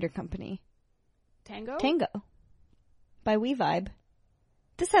vibrator company. Tango? Tango. By WeVibe.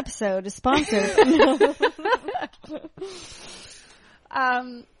 This episode is sponsored.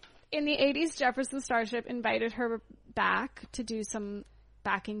 In the 80s, Jefferson Starship invited her back to do some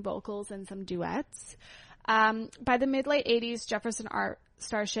backing vocals and some duets. By the mid-late 80s, Jefferson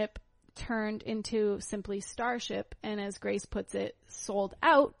Starship turned into simply Starship, and as Grace puts it, sold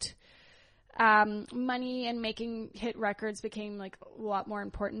out. Money and making hit records became like a lot more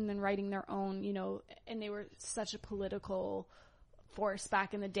important than writing their own, you know, and they were such a political force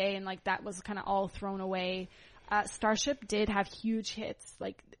back in the day, and like that was kind of all thrown away. Starship did have huge hits,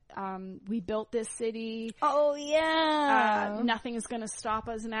 like We Built This City. Oh, yeah. Nothing is going to stop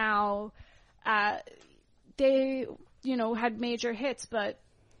us now. They, you know, had major hits, but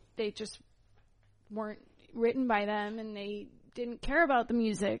they just weren't written by them, and they didn't care about the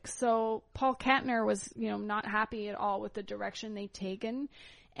music. So Paul Kantner was, you know, not happy at all with the direction they'd taken,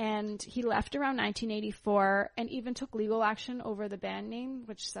 and he left around 1984 and even took legal action over the band name,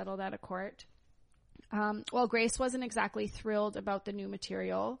 which settled out of court. Well, Grace wasn't exactly thrilled about the new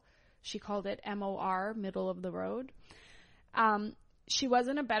material. She called it MOR, middle of the road. She was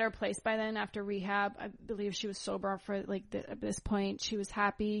in a better place by then after rehab. I believe she was sober for like at this point. She was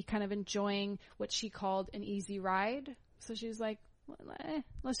happy, kind of enjoying what she called an easy ride. So she was like,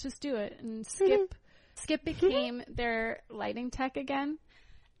 let's just do it. And Skip became their lighting tech again.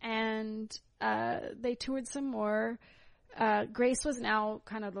 And they toured some more. Grace was now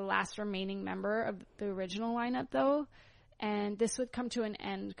kind of the last remaining member of the original lineup, though. And this would come to an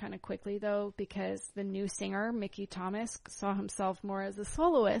end kind of quickly, though, because the new singer, Mickey Thomas, saw himself more as a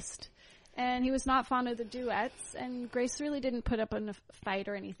soloist. And he was not fond of the duets. And Grace really didn't put up a fight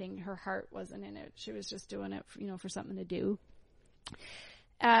or anything. Her heart wasn't in it. She was just doing it, you know, for something to do.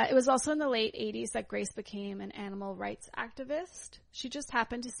 It was also in the late 80s that Grace became an animal rights activist. She just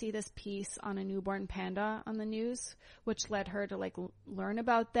happened to see this piece on a newborn panda on the news, which led her to like learn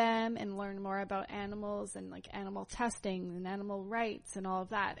about them and learn more about animals and like animal testing and animal rights and all of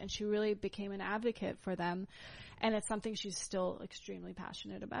that. And she really became an advocate for them. And it's something she's still extremely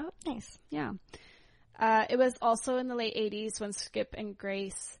passionate about. Nice. Yeah. It was also in the late 80s when Skip and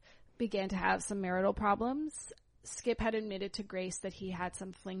Grace began to have some marital problems. Skip had admitted to Grace that he had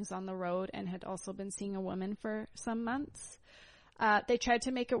some flings on the road and had also been seeing a woman for some months. They tried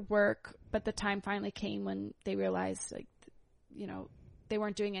to make it work, but the time finally came when they realized, like, you know, they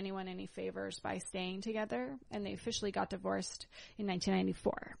weren't doing anyone any favors by staying together, and they officially got divorced in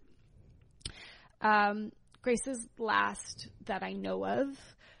 1994. Grace's last that I know of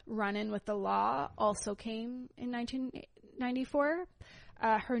run-in with the law also came in 1994.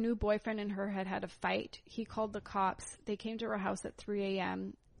 Her new boyfriend and her had had a fight. He called the cops. They came to her house at 3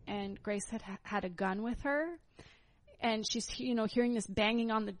 a.m. and Grace had a gun with her. And she's, you know, hearing this banging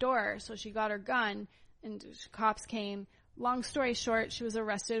on the door. So she got her gun and cops came. Long story short, she was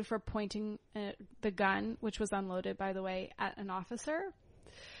arrested for pointing the gun, which was unloaded, by the way, at an officer.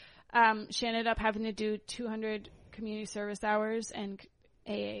 She ended up having to do 200 community service hours and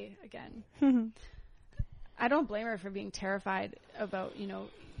AA again. I don't blame her for being terrified about, you know,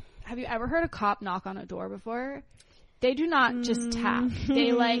 have you ever heard a cop knock on a door before? They do not just tap.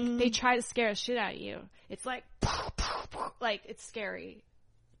 They try to scare the shit out of you. It's like it's scary.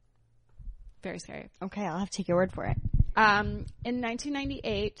 Very scary. Okay, I'll have to take your word for it. In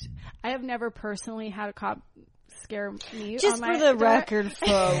 1998, I have never personally had a cop scare me. Just on my for the door. record,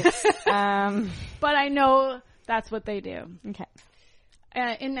 folks. But I know that's what they do. Okay.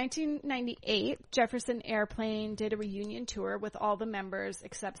 In 1998, Jefferson Airplane did a reunion tour with all the members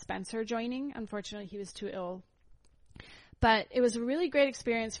except Spencer joining. Unfortunately, he was too ill. But it was a really great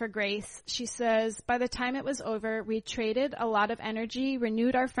experience for Grace. She says, by the time it was over, we traded a lot of energy,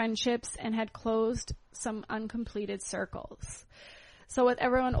 renewed our friendships, and had closed some uncompleted circles. So with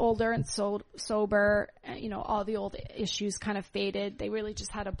everyone older and sober, you know, all the old issues kind of faded. They really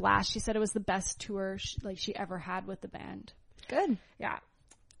just had a blast. She said it was the best tour she ever had with the band. Good. Yeah.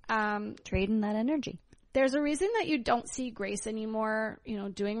 Trading that energy. There's a reason that you don't see Grace anymore, you know,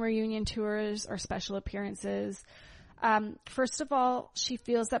 doing reunion tours or special appearances. First of all, she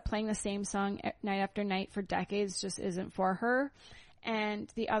feels that playing the same song night after night for decades just isn't for her.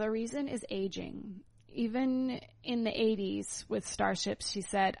 And the other reason is aging. Even in the 80s with Starship, she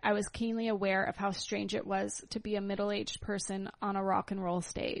said, I was keenly aware of how strange it was to be a middle-aged person on a rock and roll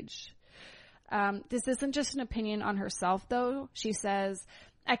stage. This isn't just an opinion on herself, though. She says,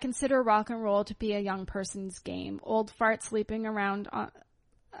 I consider rock and roll to be a young person's game. Old farts sleeping around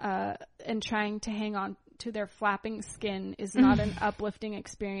and trying to hang on to their flapping skin is not an uplifting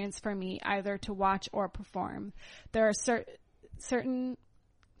experience for me, either to watch or perform. There are certain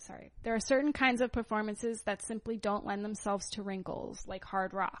kinds of performances that simply don't lend themselves to wrinkles, like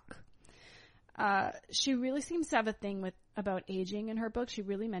hard rock. She really seems to have a thing about aging in her book. She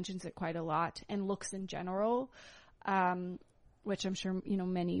really mentions it quite a lot, and looks in general, which I'm sure,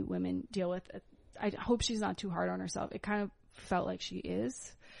 many women deal with. I hope she's not too hard on herself. It kind of felt like she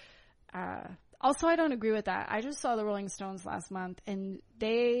is. Also, I don't agree with that. I just saw the Rolling Stones last month, and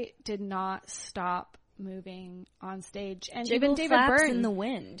they did not stop moving on stage. And even David Byrne in the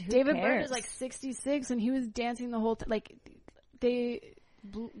wind. David Byrne is like 66, and he was dancing the whole time. Like, they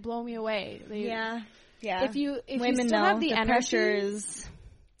blow me away. Yeah. If you women still know have the the energy, pressure is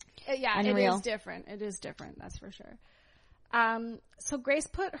unreal. It is different. It is different. That's for sure. So Grace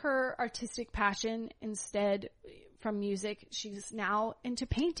put her artistic passion instead from music. She's now into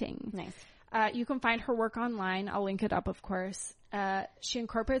painting. Nice. You can find her work online. I'll link it up, of course. She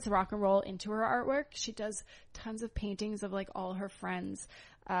incorporates rock and roll into her artwork. She does tons of paintings of like all her friends,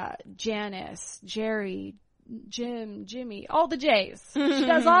 Janice, Jerry, Jim, Jimmy, all the J's. She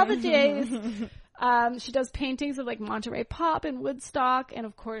does all the J's. She does paintings of like Monterey Pop and Woodstock. And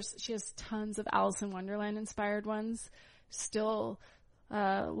of course, she has tons of Alice in Wonderland inspired ones. Still,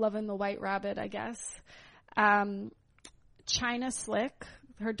 loving the White Rabbit, I guess. China Slick,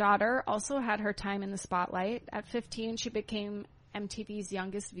 her daughter, also had her time in the spotlight. At 15, she became MTV's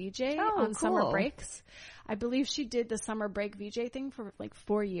youngest VJ on summer breaks. I believe she did the summer break VJ thing for like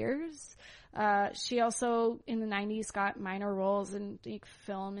 4 years. She also, in the 90s, got minor roles in like,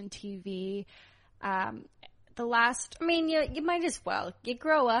 film and TV. You might as well. You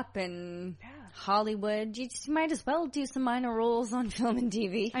grow up in Hollywood. You just might as well do some minor roles on film and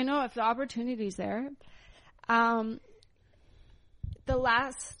TV. I know, if the opportunity's there. I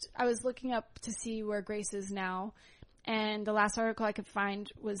was looking up to see where Grace is now, and the last article I could find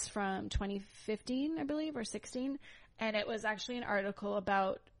was from 2015, I believe, or 16, and it was actually an article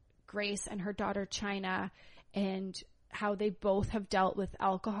about Grace and her daughter China, and how they both have dealt with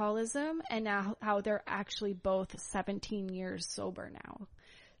alcoholism, and now how they're actually both 17 years sober now.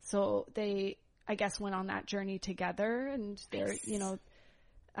 So they, I guess, went on that journey together, and they're,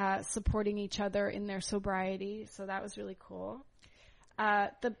 supporting each other in their sobriety. So that was really cool.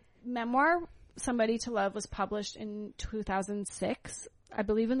 The memoir, Somebody to Love, was published in 2006. I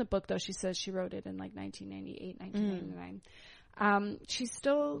believe in the book, though, she says she wrote it in like 1998, 1999. She's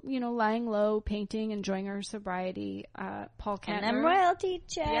still, lying low, painting, enjoying her sobriety. Paul Kantner. And them royalty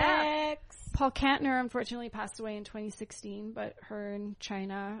checks. Yeah. Paul Kantner unfortunately passed away in 2016, but her and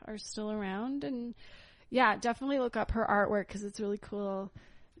China are still around. And yeah, definitely look up her artwork because it's really cool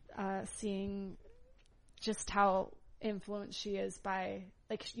seeing just how influenced she is by,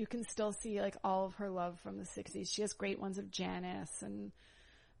 like, you can still see like all of her love from the 60s. She has great ones of Janice and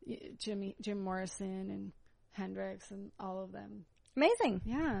Jim Morrison and Hendrix and all of them. Amazing.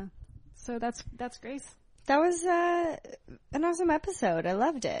 Yeah. So that's Grace. That was an awesome episode. I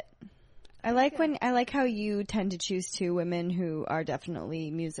loved it. I like how you tend to choose two women who are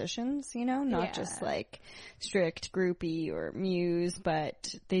definitely musicians, not just like strict groupie or muse,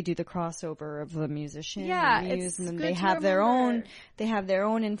 but they do the crossover of the musician and muse, and then they have their own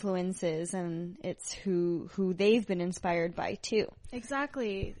influences, and it's who they've been inspired by too.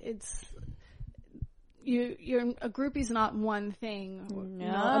 Exactly. It's a groupie's not one thing. No.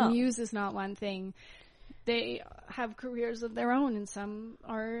 A muse is not one thing. They have careers of their own, and some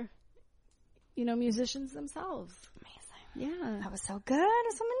are musicians themselves. Amazing. Yeah. That was so good. It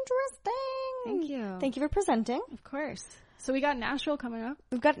was so interesting. Thank you. Thank you for presenting. Of course. So we got Nashville coming up.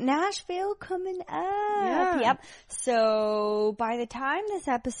 We've got Nashville coming up. Yeah. Yep. So by the time this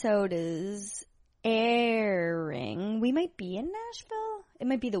episode is airing, we might be in Nashville. It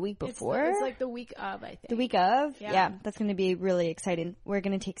might be the week before. It's like the week of, I think. The week of? Yeah. That's going to be really exciting. We're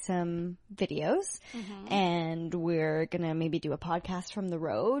going to take some videos, and we're going to maybe do a podcast from the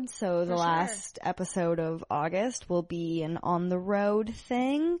road. So the last episode of August will be an on the road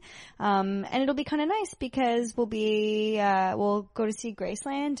thing. And it'll be kind of nice because we'll go to see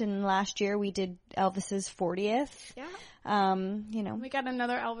Graceland, and last year we did Elvis's 40th. Yeah. We got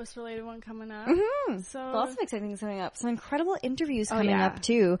another Elvis related one coming up. So lots of exciting things coming up. Some incredible interviews coming up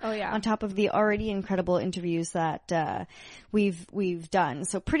too. Oh yeah. On top of the already incredible interviews that we've done.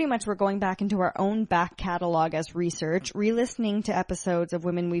 So pretty much we're going back into our own back catalog as research, re-listening to episodes of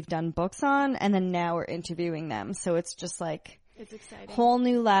women we've done books on, and then now we're interviewing them. So it's just like it's exciting. Whole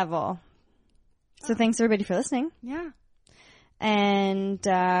new level. So thanks everybody for listening. Yeah. And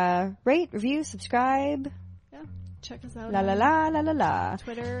rate, review, subscribe. Check us out. La la la la la la.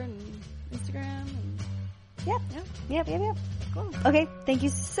 Twitter and Instagram. And Yep. Cool. Okay. Thank you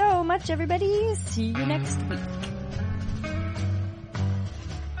so much, everybody. See you next week.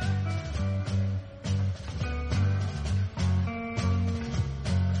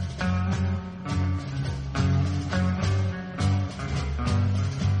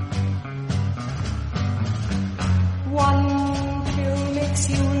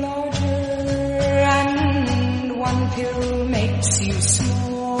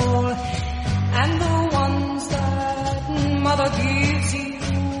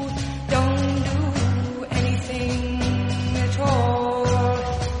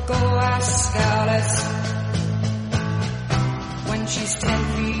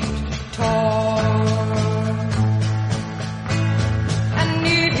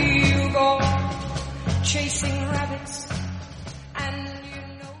 chasing rabbits, and you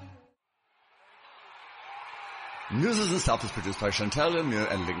know. News in the South is produced by Chantal Lemieux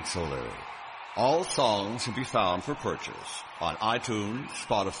and Link Solar. All songs can be found for purchase on iTunes,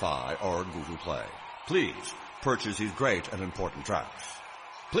 Spotify, or Google Play. Please purchase these great and important tracks.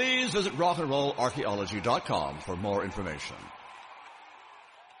 Please visit rockandrollarchaeology.com for more information.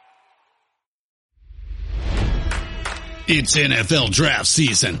 It's NFL draft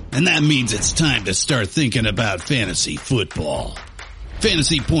season, and that means it's time to start thinking about fantasy football.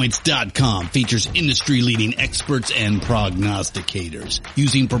 FantasyPoints.com features industry-leading experts and prognosticators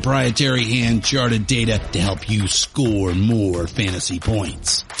using proprietary hand-charted data to help you score more fantasy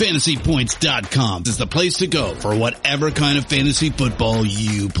points. FantasyPoints.com is the place to go for whatever kind of fantasy football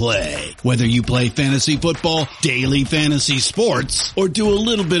you play. Whether you play fantasy football, daily fantasy sports, or do a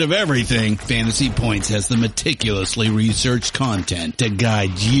little bit of everything, Fantasy Points has the meticulously researched content to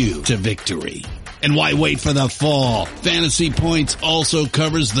guide you to victory. And why wait for the fall? Fantasy Points also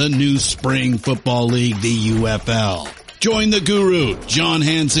covers the new spring football league, the UFL. Join the guru, John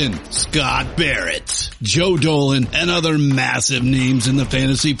Hansen, Scott Barrett, Joe Dolan, and other massive names in the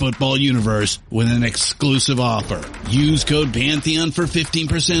fantasy football universe with an exclusive offer. Use code Pantheon for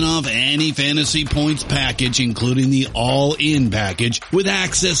 15% off any Fantasy Points package, including the all-in package, with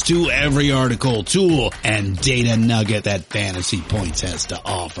access to every article, tool, and data nugget that Fantasy Points has to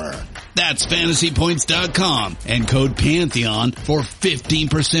offer. That's FantasyPoints.com and code Pantheon for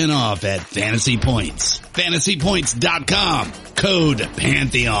 15% off at Fantasy Points. FantasyPoints.com. Code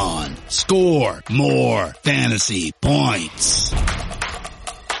Pantheon. Score more fantasy points.